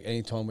 So I mean, like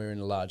anytime we're in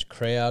a large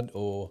crowd,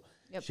 or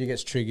she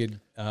gets triggered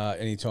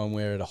anytime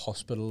we're at a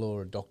hospital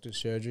or a doctor's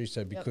surgery.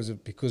 So because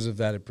of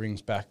that, it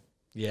brings back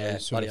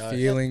those sort of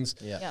feelings.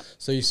 Yeah.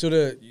 So you sort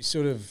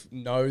of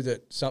know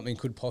that something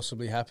could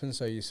possibly happen.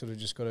 So you sort of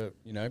just got to,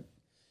 you know,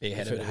 be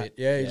ahead of it.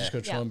 Yeah, you just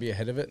got to try and be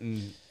ahead of it,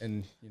 and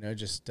you know,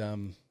 just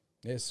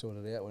sort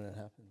it out when it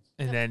happens.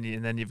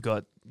 And then you've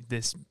got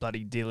this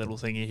bloody dear little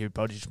thingy who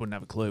probably just wouldn't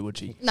have a clue, would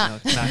she? No.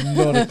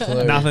 Not a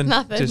clue.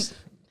 Nothing. Just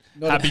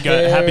happy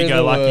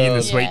go lucky in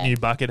the sweet new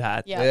bucket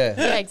hat.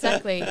 Yeah,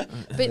 exactly.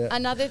 But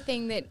another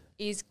thing that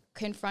is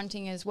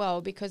confronting as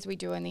well, because we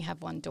do only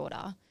have one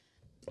daughter,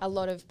 a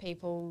lot of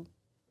people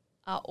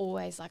are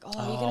always like,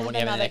 oh, you're going to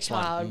have another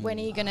child. When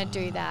are you going to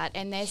do that?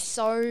 And there's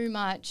so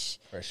much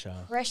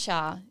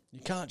pressure. You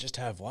can't just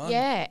have one.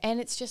 Yeah, and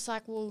it's just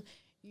like, well,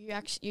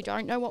 you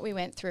don't know what we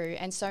went through,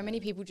 and so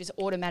many people just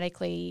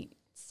automatically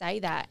say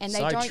that, and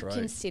they don't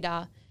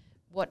consider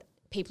what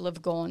people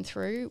have gone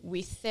through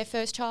with their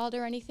first child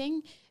or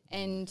anything,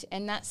 and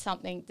that's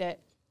something that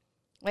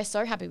we're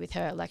so happy with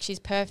her. Like, she's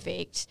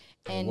perfect,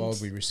 and why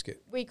would we risk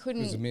it? We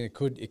couldn't. Because I mean,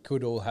 it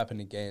could all happen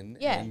again,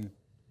 and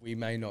we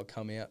may not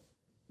come out.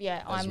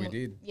 As we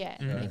did. Yeah,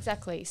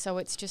 exactly. So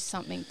it's just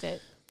something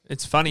that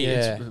it's funny.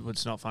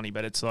 It's not funny,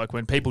 but it's like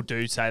when people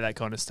do say that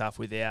kind of stuff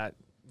without.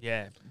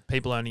 Yeah,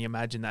 people only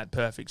imagine that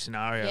perfect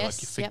scenario.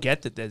 Like you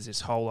forget that there's this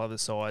whole other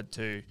side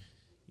to,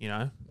 you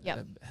know,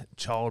 Yep.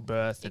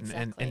 childbirth and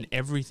Exactly.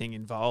 everything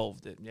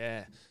involved.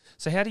 Yeah.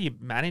 So how do you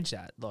manage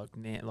that?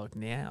 Like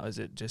now, is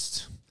it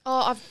just?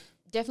 Oh, I've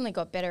definitely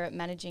got better at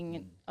managing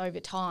it over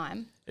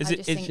time. Is I it-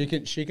 just is-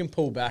 think She can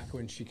pull back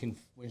when she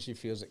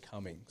feels it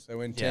coming. So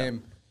when Yeah.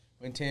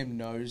 Tam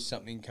knows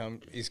something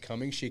is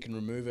coming, she can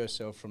remove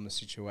herself from the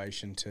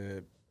situation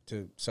to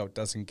so it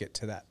doesn't get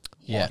to that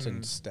Yeah.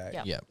 heightened state.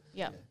 Yeah. Yeah.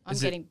 yeah, I'm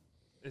Is it- getting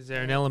Is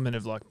there an element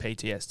of like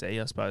PTSD,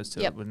 I suppose,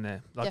 to Yep. it, wouldn't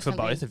there? Like Definitely.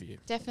 for both of you.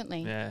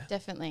 definitely, Yeah.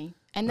 definitely.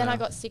 And then I Wow.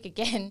 got sick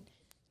again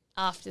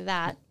after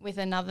that with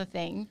another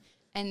thing,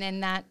 and then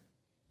that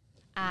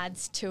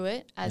adds to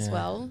it as Yeah.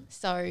 well.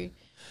 So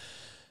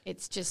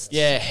it's just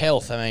Yeah,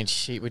 health. I mean,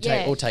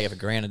 Yeah. all take it for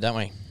granted, don't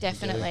we?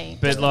 definitely.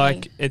 But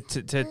definitely. like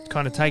to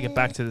kind of take it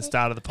back to the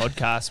start of the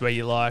podcast, where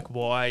you're like,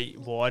 why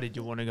did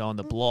you want to go on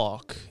the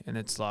block? And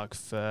it's like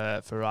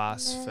for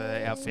us,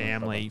 for our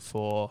family,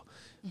 for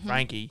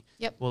Frankie.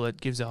 Yep. Well, it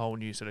gives a whole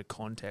new sort of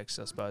context,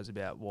 I suppose,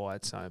 about why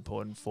it's so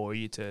important for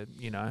you to,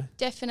 you know,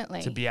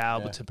 definitely. to be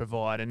able Yeah. to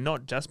provide, and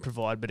not just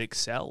provide, but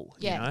excel.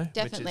 Yeah, you know, which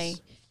definitely.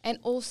 is- And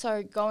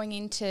also going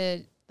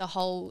into the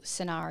whole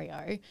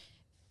scenario,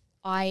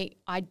 I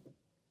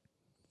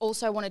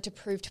also wanted to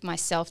prove to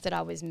myself that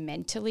I was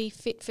mentally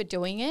fit for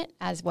doing it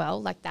as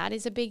well. Like that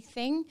is a big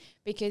thing,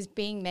 because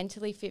being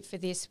mentally fit for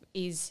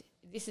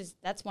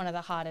that's one of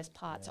the hardest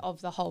parts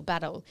of the whole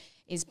battle,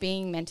 is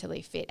being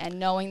mentally fit, and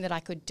knowing that I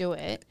could do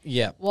it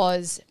Yeah.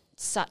 was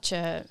such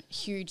a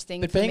huge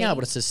thing But for being me.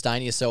 able to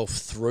sustain yourself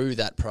through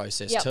that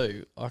process Yep.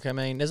 too, like, I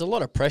mean, there's a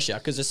lot of pressure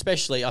because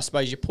especially, I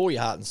suppose, you pour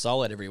your heart and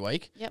soul out every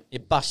week. Yep. You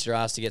bust your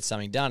ass to get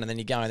something done, and then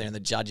you go in there and the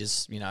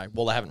judges, you know,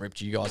 well, they haven't ripped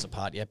you guys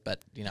apart yet,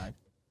 but, you know,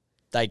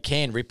 they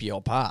can rip you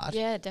apart.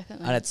 Yeah,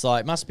 definitely. And it's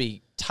like, it must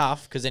be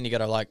tough because then you got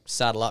to like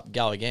saddle up,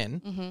 go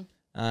again.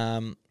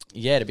 Mm-hmm.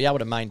 Yeah, to be able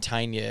to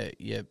maintain your,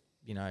 you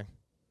know,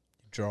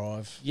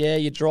 Drive. yeah,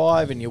 your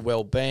drive and your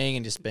well-being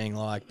and just being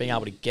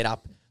able to get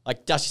up,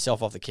 like dust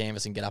yourself off the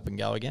canvas and get up and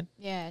go again.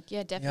 yeah,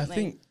 Yeah,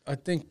 definitely. I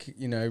think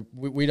you know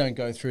we don't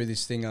go through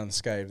this thing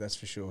unscathed. That's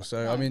for sure.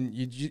 So I No. mean,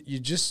 you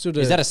just sort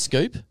of Is that a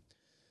scoop?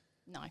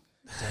 No.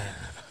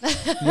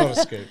 not a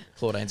scoop.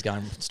 Claudine's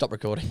going, stop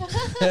recording.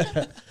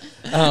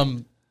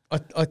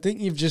 I think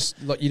you've just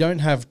you don't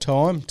have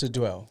time to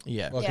dwell.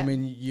 Yeah. Like I Yeah.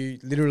 mean, you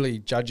literally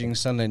judging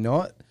Sunday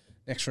night.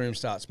 Next room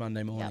starts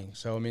Monday morning.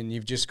 So I mean,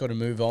 you've just got to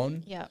move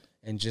on Yeah.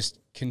 and just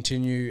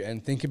continue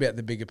and think about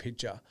the bigger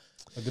picture.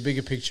 Like the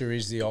bigger picture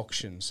is the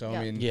auction. So Yeah.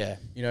 I mean, Yeah.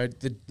 you know,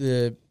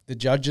 the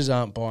judges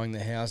aren't buying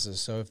the houses.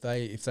 So if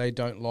they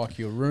don't like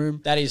your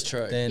room, That is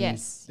true. then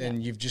Yes,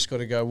 you've just got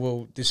to go,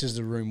 well, this is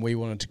the room we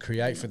wanted to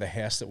create for the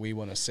house that we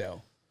want to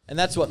sell. And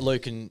that's what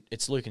Luke and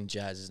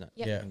Jazz, isn't it?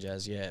 Yep. Yeah. Luke and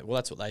Jazz, yeah. Well,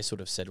 that's what they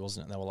sort of said,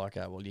 wasn't it? They were like,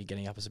 oh, well, you're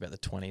getting up us about the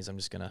 20s. I'm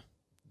just going to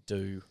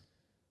do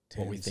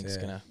what we Tens, think's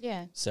yeah. going to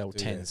Yeah. sell. Do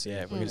Tens, that, yeah.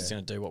 yeah. We're just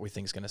going to do what we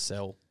think's going to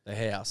sell the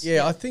house.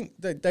 Yeah, I think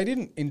that they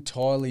didn't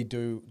entirely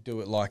do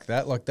it like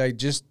that. Like they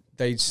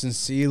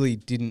sincerely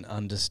didn't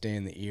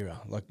understand the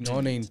era. Like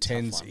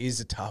 1910s is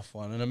a tough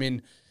one. And I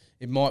mean,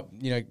 it might,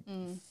 you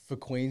know, for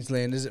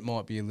Queenslanders, it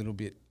might be a little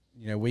bit,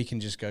 you know, we can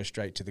just go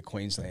straight to the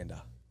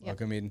Queenslander. Yep.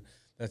 Like, I mean,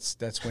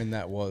 that's when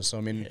that was. So,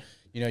 I mean,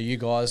 you know, you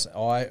guys,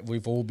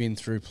 we've all been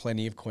through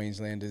plenty of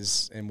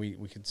Queenslanders and we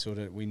can sort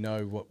of, we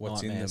know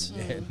what's Nightmares. in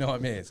them. Yeah,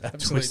 nightmares.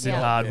 Absolutely. Twisted Yeah.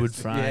 hardwood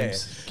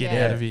nightmares. frames. Get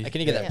Yeah. out of here. Hey, can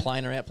you get Yeah. that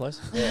planer out, please?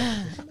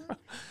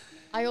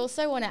 I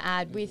also want to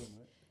add with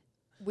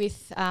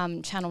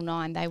Channel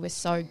 9, they were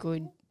so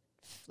good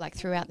like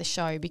throughout the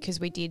show, because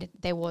they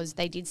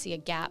did see a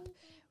gap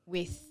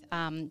with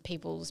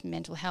people's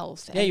mental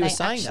health. Yeah, you were they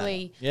saying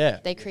actually, that. Yeah.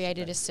 They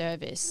created a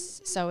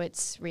service, so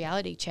it's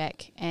Reality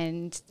Check,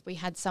 and we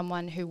had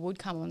someone who would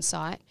come on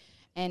site,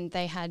 and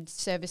they had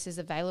services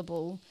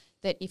available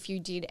that if you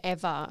did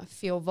ever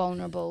feel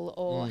vulnerable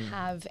or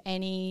have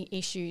any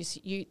issues,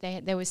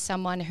 there was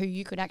someone who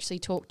you could actually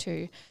talk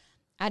to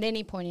at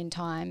any point in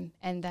time,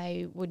 and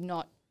they would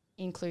not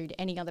include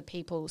any other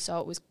people, so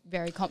it was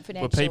very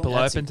confidential. Were people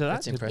That's open to that?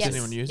 that's Did impressive.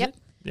 anyone use Yep. it?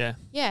 Yeah.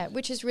 Yeah,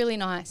 which is really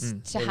nice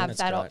to Yeah, have that's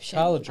that great. option.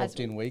 Carla as- dropped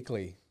in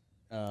weekly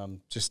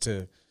just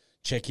to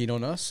check in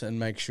on us and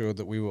make sure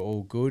that we were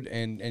all good.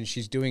 And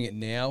she's doing it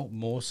now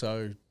more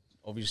so,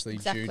 obviously,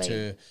 due Exactly.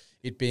 to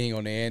it being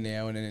on air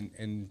now,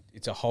 and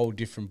it's a whole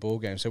different ball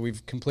game. So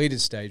we've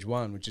completed stage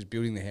 1, which is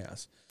building the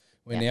house.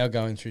 We're Yep. now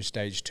going through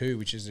stage 2,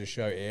 which is the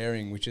show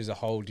airing, which is a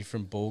whole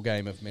different ball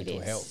game of mental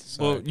is. health.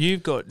 So Well,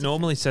 you've got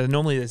normally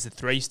there's the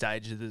 3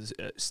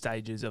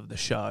 stages of the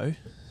show.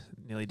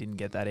 Nearly didn't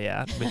get that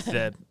out with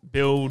the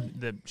build,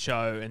 the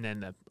show, and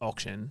then the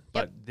auction. Yep.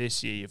 But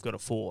this year you've got a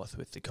 4th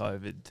with the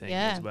COVID thing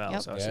Yeah, as well.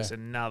 yep. So it's Yeah. just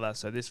another.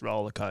 So this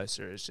roller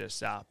coaster is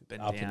just up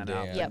and Up down, and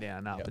up down. Yep. and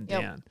down, up Yep. and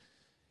Yep. down.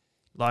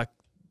 Like,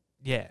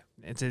 yeah,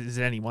 is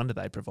it any wonder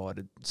they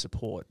provided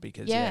support?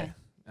 Because Yeah.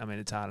 I mean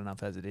it's hard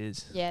enough as it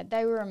is. Yeah,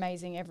 they were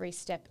amazing every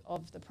step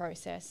of the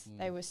process.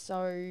 They were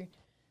so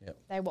Yep.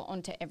 they were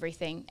onto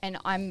everything, and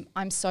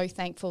I'm so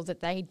thankful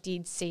that they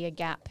did see a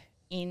gap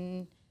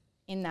in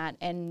that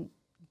and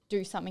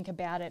do something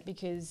about it,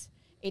 because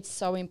it's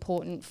so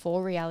important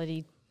for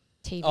reality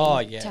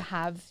TV to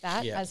have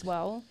that as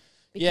well,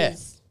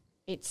 because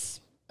it's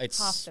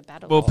half the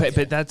battle. Well,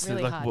 but that's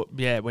really hard.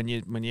 when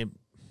you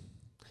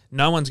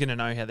no one's going to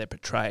know how they're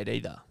portrayed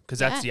either, because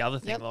that's the other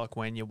thing. Yep. Like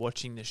when you're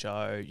watching the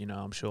show,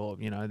 I'm sure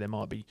there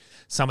might be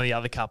some of the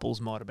other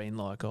couples might have been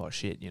like, oh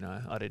shit,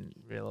 I didn't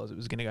realize it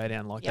was going to go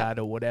down like that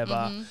or whatever.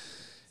 Mm-hmm.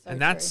 And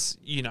that's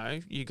you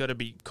got to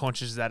be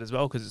conscious of that as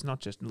well, because it's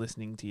not just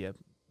listening to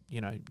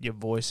your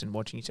voice and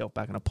watching yourself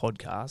back on a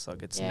podcast.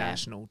 Like it's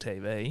national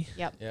TV.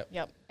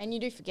 Yep. And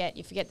you forget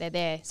they're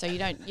there, so you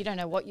don't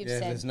know what you've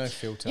said. There's no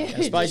filter. Yeah.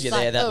 I suppose you're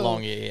there that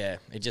long, it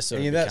just sort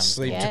And of you're that becomes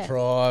sleep Yeah.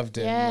 deprived,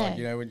 and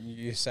Yeah. when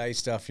you say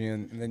stuff,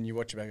 and then you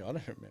watch it back. I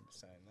don't remember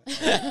saying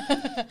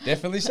that.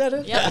 Definitely said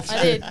it. Yeah,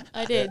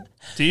 I did.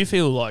 Do you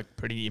feel like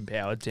pretty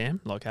empowered,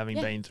 Sam? Like having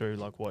been through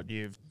like what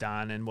you've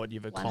done and what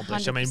you've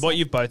accomplished. I mean, 100%. what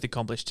you've both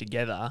accomplished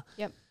together.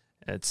 Yep.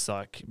 It's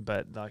like,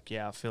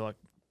 I feel like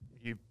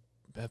you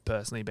have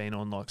personally been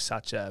on like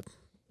such a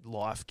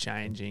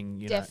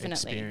life-changing,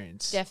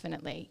 experience.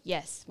 Definitely,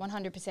 yes,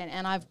 100%.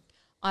 And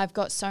I've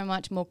got so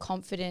much more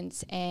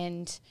confidence,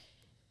 and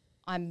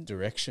I'm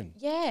Direction.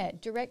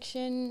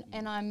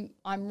 and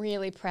I'm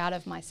really proud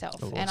of myself.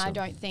 Oh, and I awesome.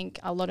 don't think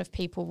a lot of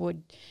people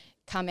would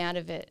come out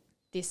of it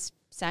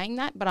saying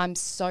that, but I'm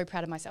so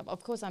proud of myself.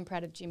 Of course, I'm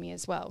proud of Jimmy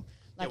as well.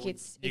 Like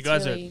it's you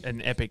guys really, are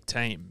an epic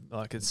team.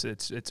 Like it's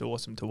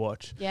awesome to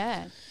watch.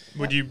 yeah,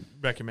 Would you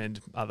recommend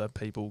other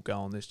people go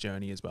on this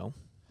journey as well?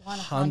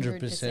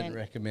 100%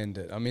 recommend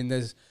it. I mean,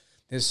 there's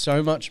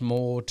so much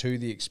more to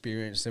the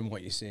experience than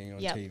what you're seeing on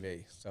Yep.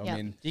 TV. So Yep. I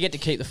mean, Do you get to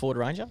keep the Ford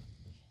Ranger?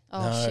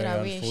 Oh no, shit,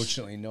 I wish.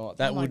 unfortunately not.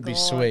 That Oh my would be God.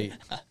 sweet.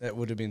 That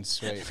would have been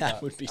sweet. That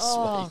but would be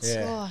Oh sweet.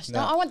 Yeah. gosh,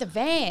 No. no, I want the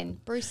van,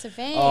 Bruce the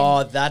van.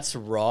 Oh, that's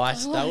right.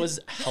 That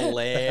was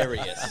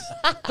hilarious.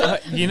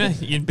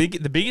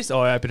 The biggest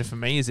eye opener for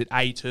me is that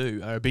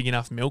A2 are a big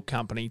enough milk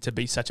company to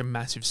be such a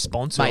massive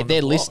sponsor. Mate, on the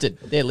they're block. listed.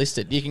 They're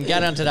listed. You can go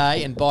down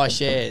today and buy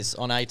shares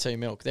on A2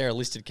 Milk. They're a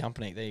listed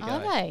company. There you go. Are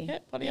they? Yeah,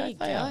 bloody There oath you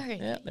they are. go. Yeah,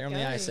 There they're you on the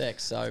go.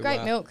 ASX. So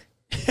Great milk.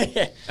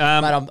 Mate,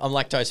 Um, I'm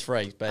lactose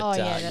free, but Oh,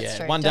 yeah, that's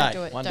true. one Don't day,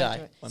 do it. one Don't day.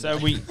 do it. one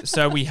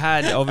So day. we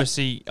had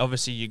obviously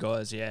you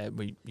guys,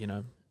 we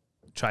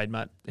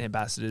trademark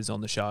ambassadors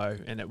on the show,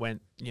 and it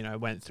went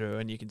through,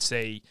 and you can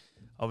see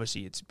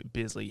obviously it's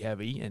Bisley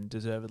heavy and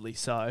deservedly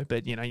so,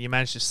 but you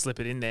managed to slip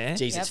it in there.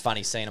 Jeez, Yep. it's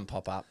funny seeing them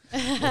pop up.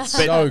 it's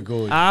so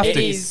good. After It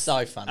is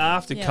so funny.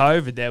 after Yeah.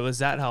 COVID, there was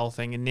that whole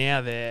thing, and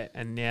now they're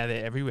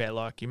everywhere.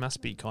 Like you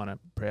must be kind of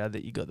proud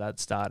that you got that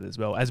started as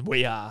well, as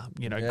we are,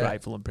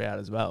 grateful and proud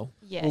as well.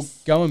 Yes. Well,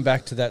 going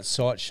back to that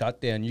site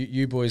shutdown,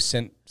 you boys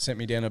sent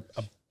me down a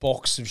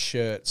box of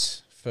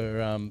shirts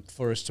for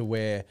us to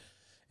wear,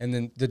 and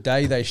then the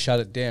day they shut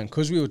it down,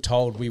 because we were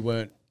told we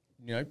weren't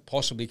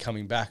possibly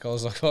coming back, I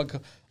was like,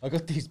 I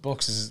got these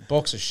boxes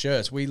of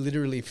shirts. We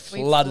literally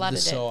flooded the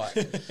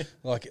site.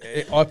 Like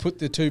I put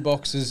the 2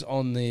 boxes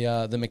on the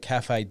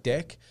McCafe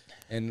deck,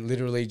 and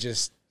literally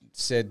just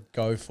said,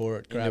 go for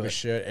it, grab a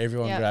shirt.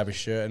 Everyone grab a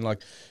shirt, and like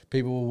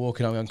people were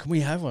walking up going, can we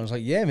have one? I was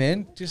like, yeah,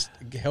 man, just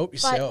help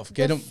yourself.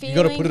 Get them. You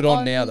got to put it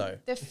on now, though.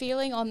 The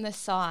feeling on the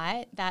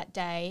site that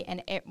day,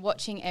 and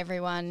watching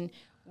everyone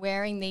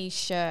wearing these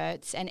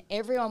shirts, and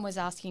everyone was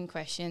asking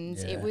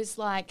questions. Yeah. It was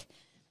like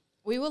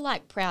we were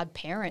like proud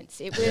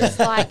parents. It was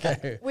like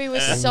we were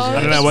so.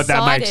 I don't know what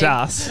that makes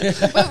excited.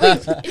 us.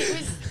 But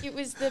it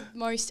was the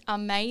most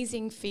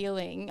amazing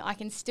feeling. I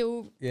can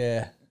still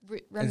Yeah.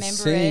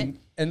 remember it.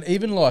 And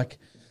even like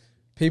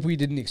people you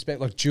didn't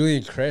expect, like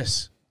Julian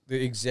Kress,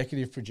 the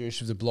executive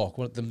producer of the block,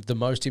 one of the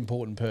most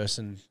important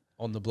person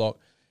on the block,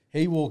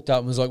 he walked up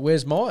and was like,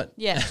 where's mine?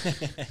 Yeah.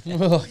 And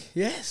we're like,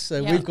 yes.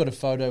 So Yeah. we've got a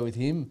photo with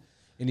him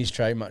in his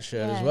trademark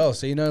shirt as Yeah. well.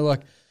 So,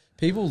 like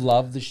people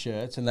love the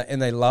shirts, and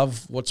they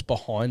love what's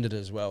behind it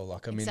as well.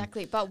 Like, I mean,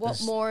 Exactly. But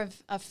what more of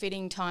a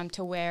fitting time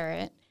to wear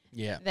it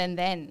Yeah. than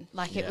then?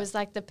 Like it was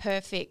like the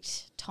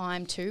perfect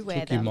time to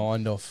wear took your them.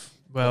 mind off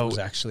Well, what was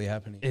actually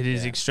happening. It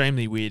is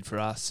extremely weird for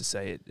us to see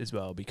it as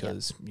well,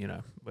 because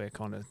we're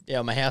kind of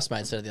Yeah, my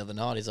housemate said it the other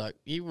night. He's like,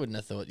 you wouldn't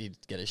have thought you'd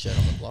get a shirt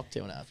on the block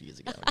 2.5 years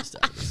ago when you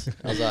started this.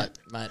 I was like,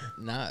 mate,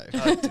 no.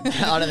 I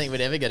don't think we'd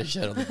ever get a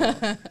shirt on the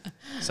block.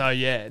 so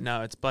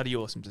it's bloody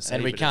awesome to see.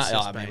 And we but can't, it's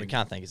just we been-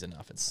 can't thank us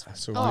enough. It's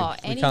So Oh,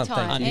 we can't thank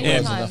anytime, you guys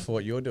anytime. enough for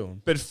what you're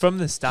doing. But from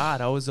the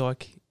start, I was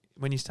like,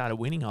 when you started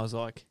winning, I was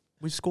like,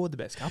 we've scored the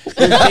best couple.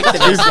 we picked the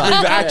best one.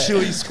 We've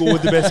actually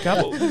scored the best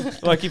couple.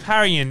 Like if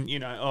Harry and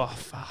oh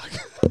fuck,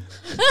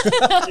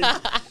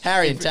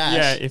 Harry and Tash.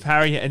 yeah, if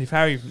Harry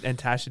and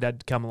Tash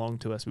had come along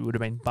to us, we would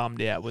have been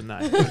bummed out, wouldn't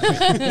they?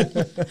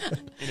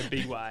 In a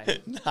big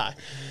way.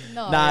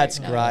 No, it's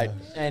great.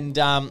 And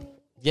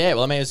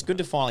well, I mean, it was good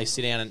to finally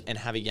sit down and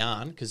have a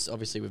yarn, because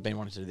obviously we've been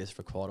wanting to do this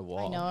for quite a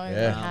while. I know,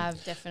 Yeah. we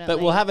have definitely.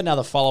 But we'll have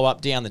another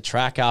follow-up down the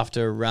track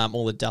after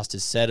all the dust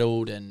has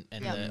settled and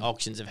Yep. the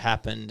auctions have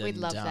happened. We'd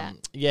and, love that.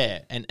 Yeah,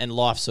 and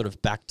life's sort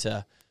of back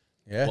to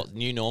Yeah.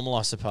 new normal,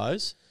 I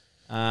suppose.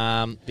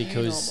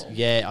 Because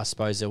I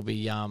suppose there'll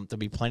be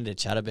plenty to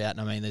chat about.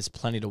 And I mean, there's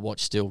plenty to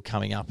watch still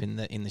coming up in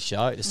the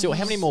show. There's still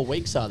how many more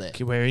weeks are there?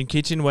 We're in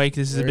Kitchen Week.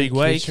 This is a big in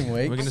week. Kitchen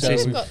Week. We're going to So see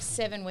We've some. got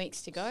 7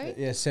 weeks to go.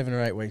 Yeah, 7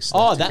 or 8 weeks.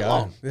 Oh, left to that go.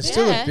 long? There's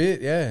still Yeah. a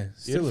bit. Yeah,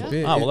 still a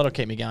bit. Oh, well, that'll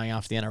keep me going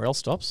after the NRL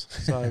stops.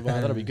 So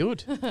that'll be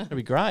good. That'll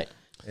be great.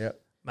 Yeah.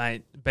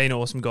 Mate, been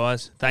awesome,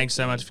 guys. Thanks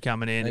so much for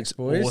coming in. Thanks, it's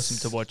boys.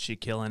 awesome to watch you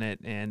killing it.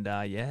 And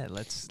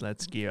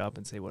let's gear up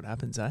and see what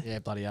happens, eh? Yeah,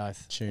 bloody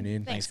oath. Tune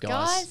in. Thanks, guys.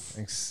 guys.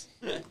 Thanks.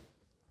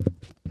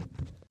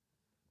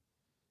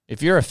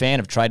 If you're a fan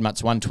of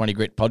Trademark's 120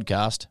 Grit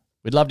podcast,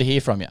 we'd love to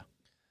hear from you.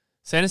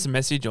 Send us a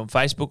message on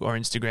Facebook or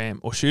Instagram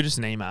or shoot us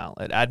an email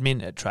at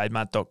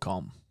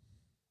admin@trademark.com.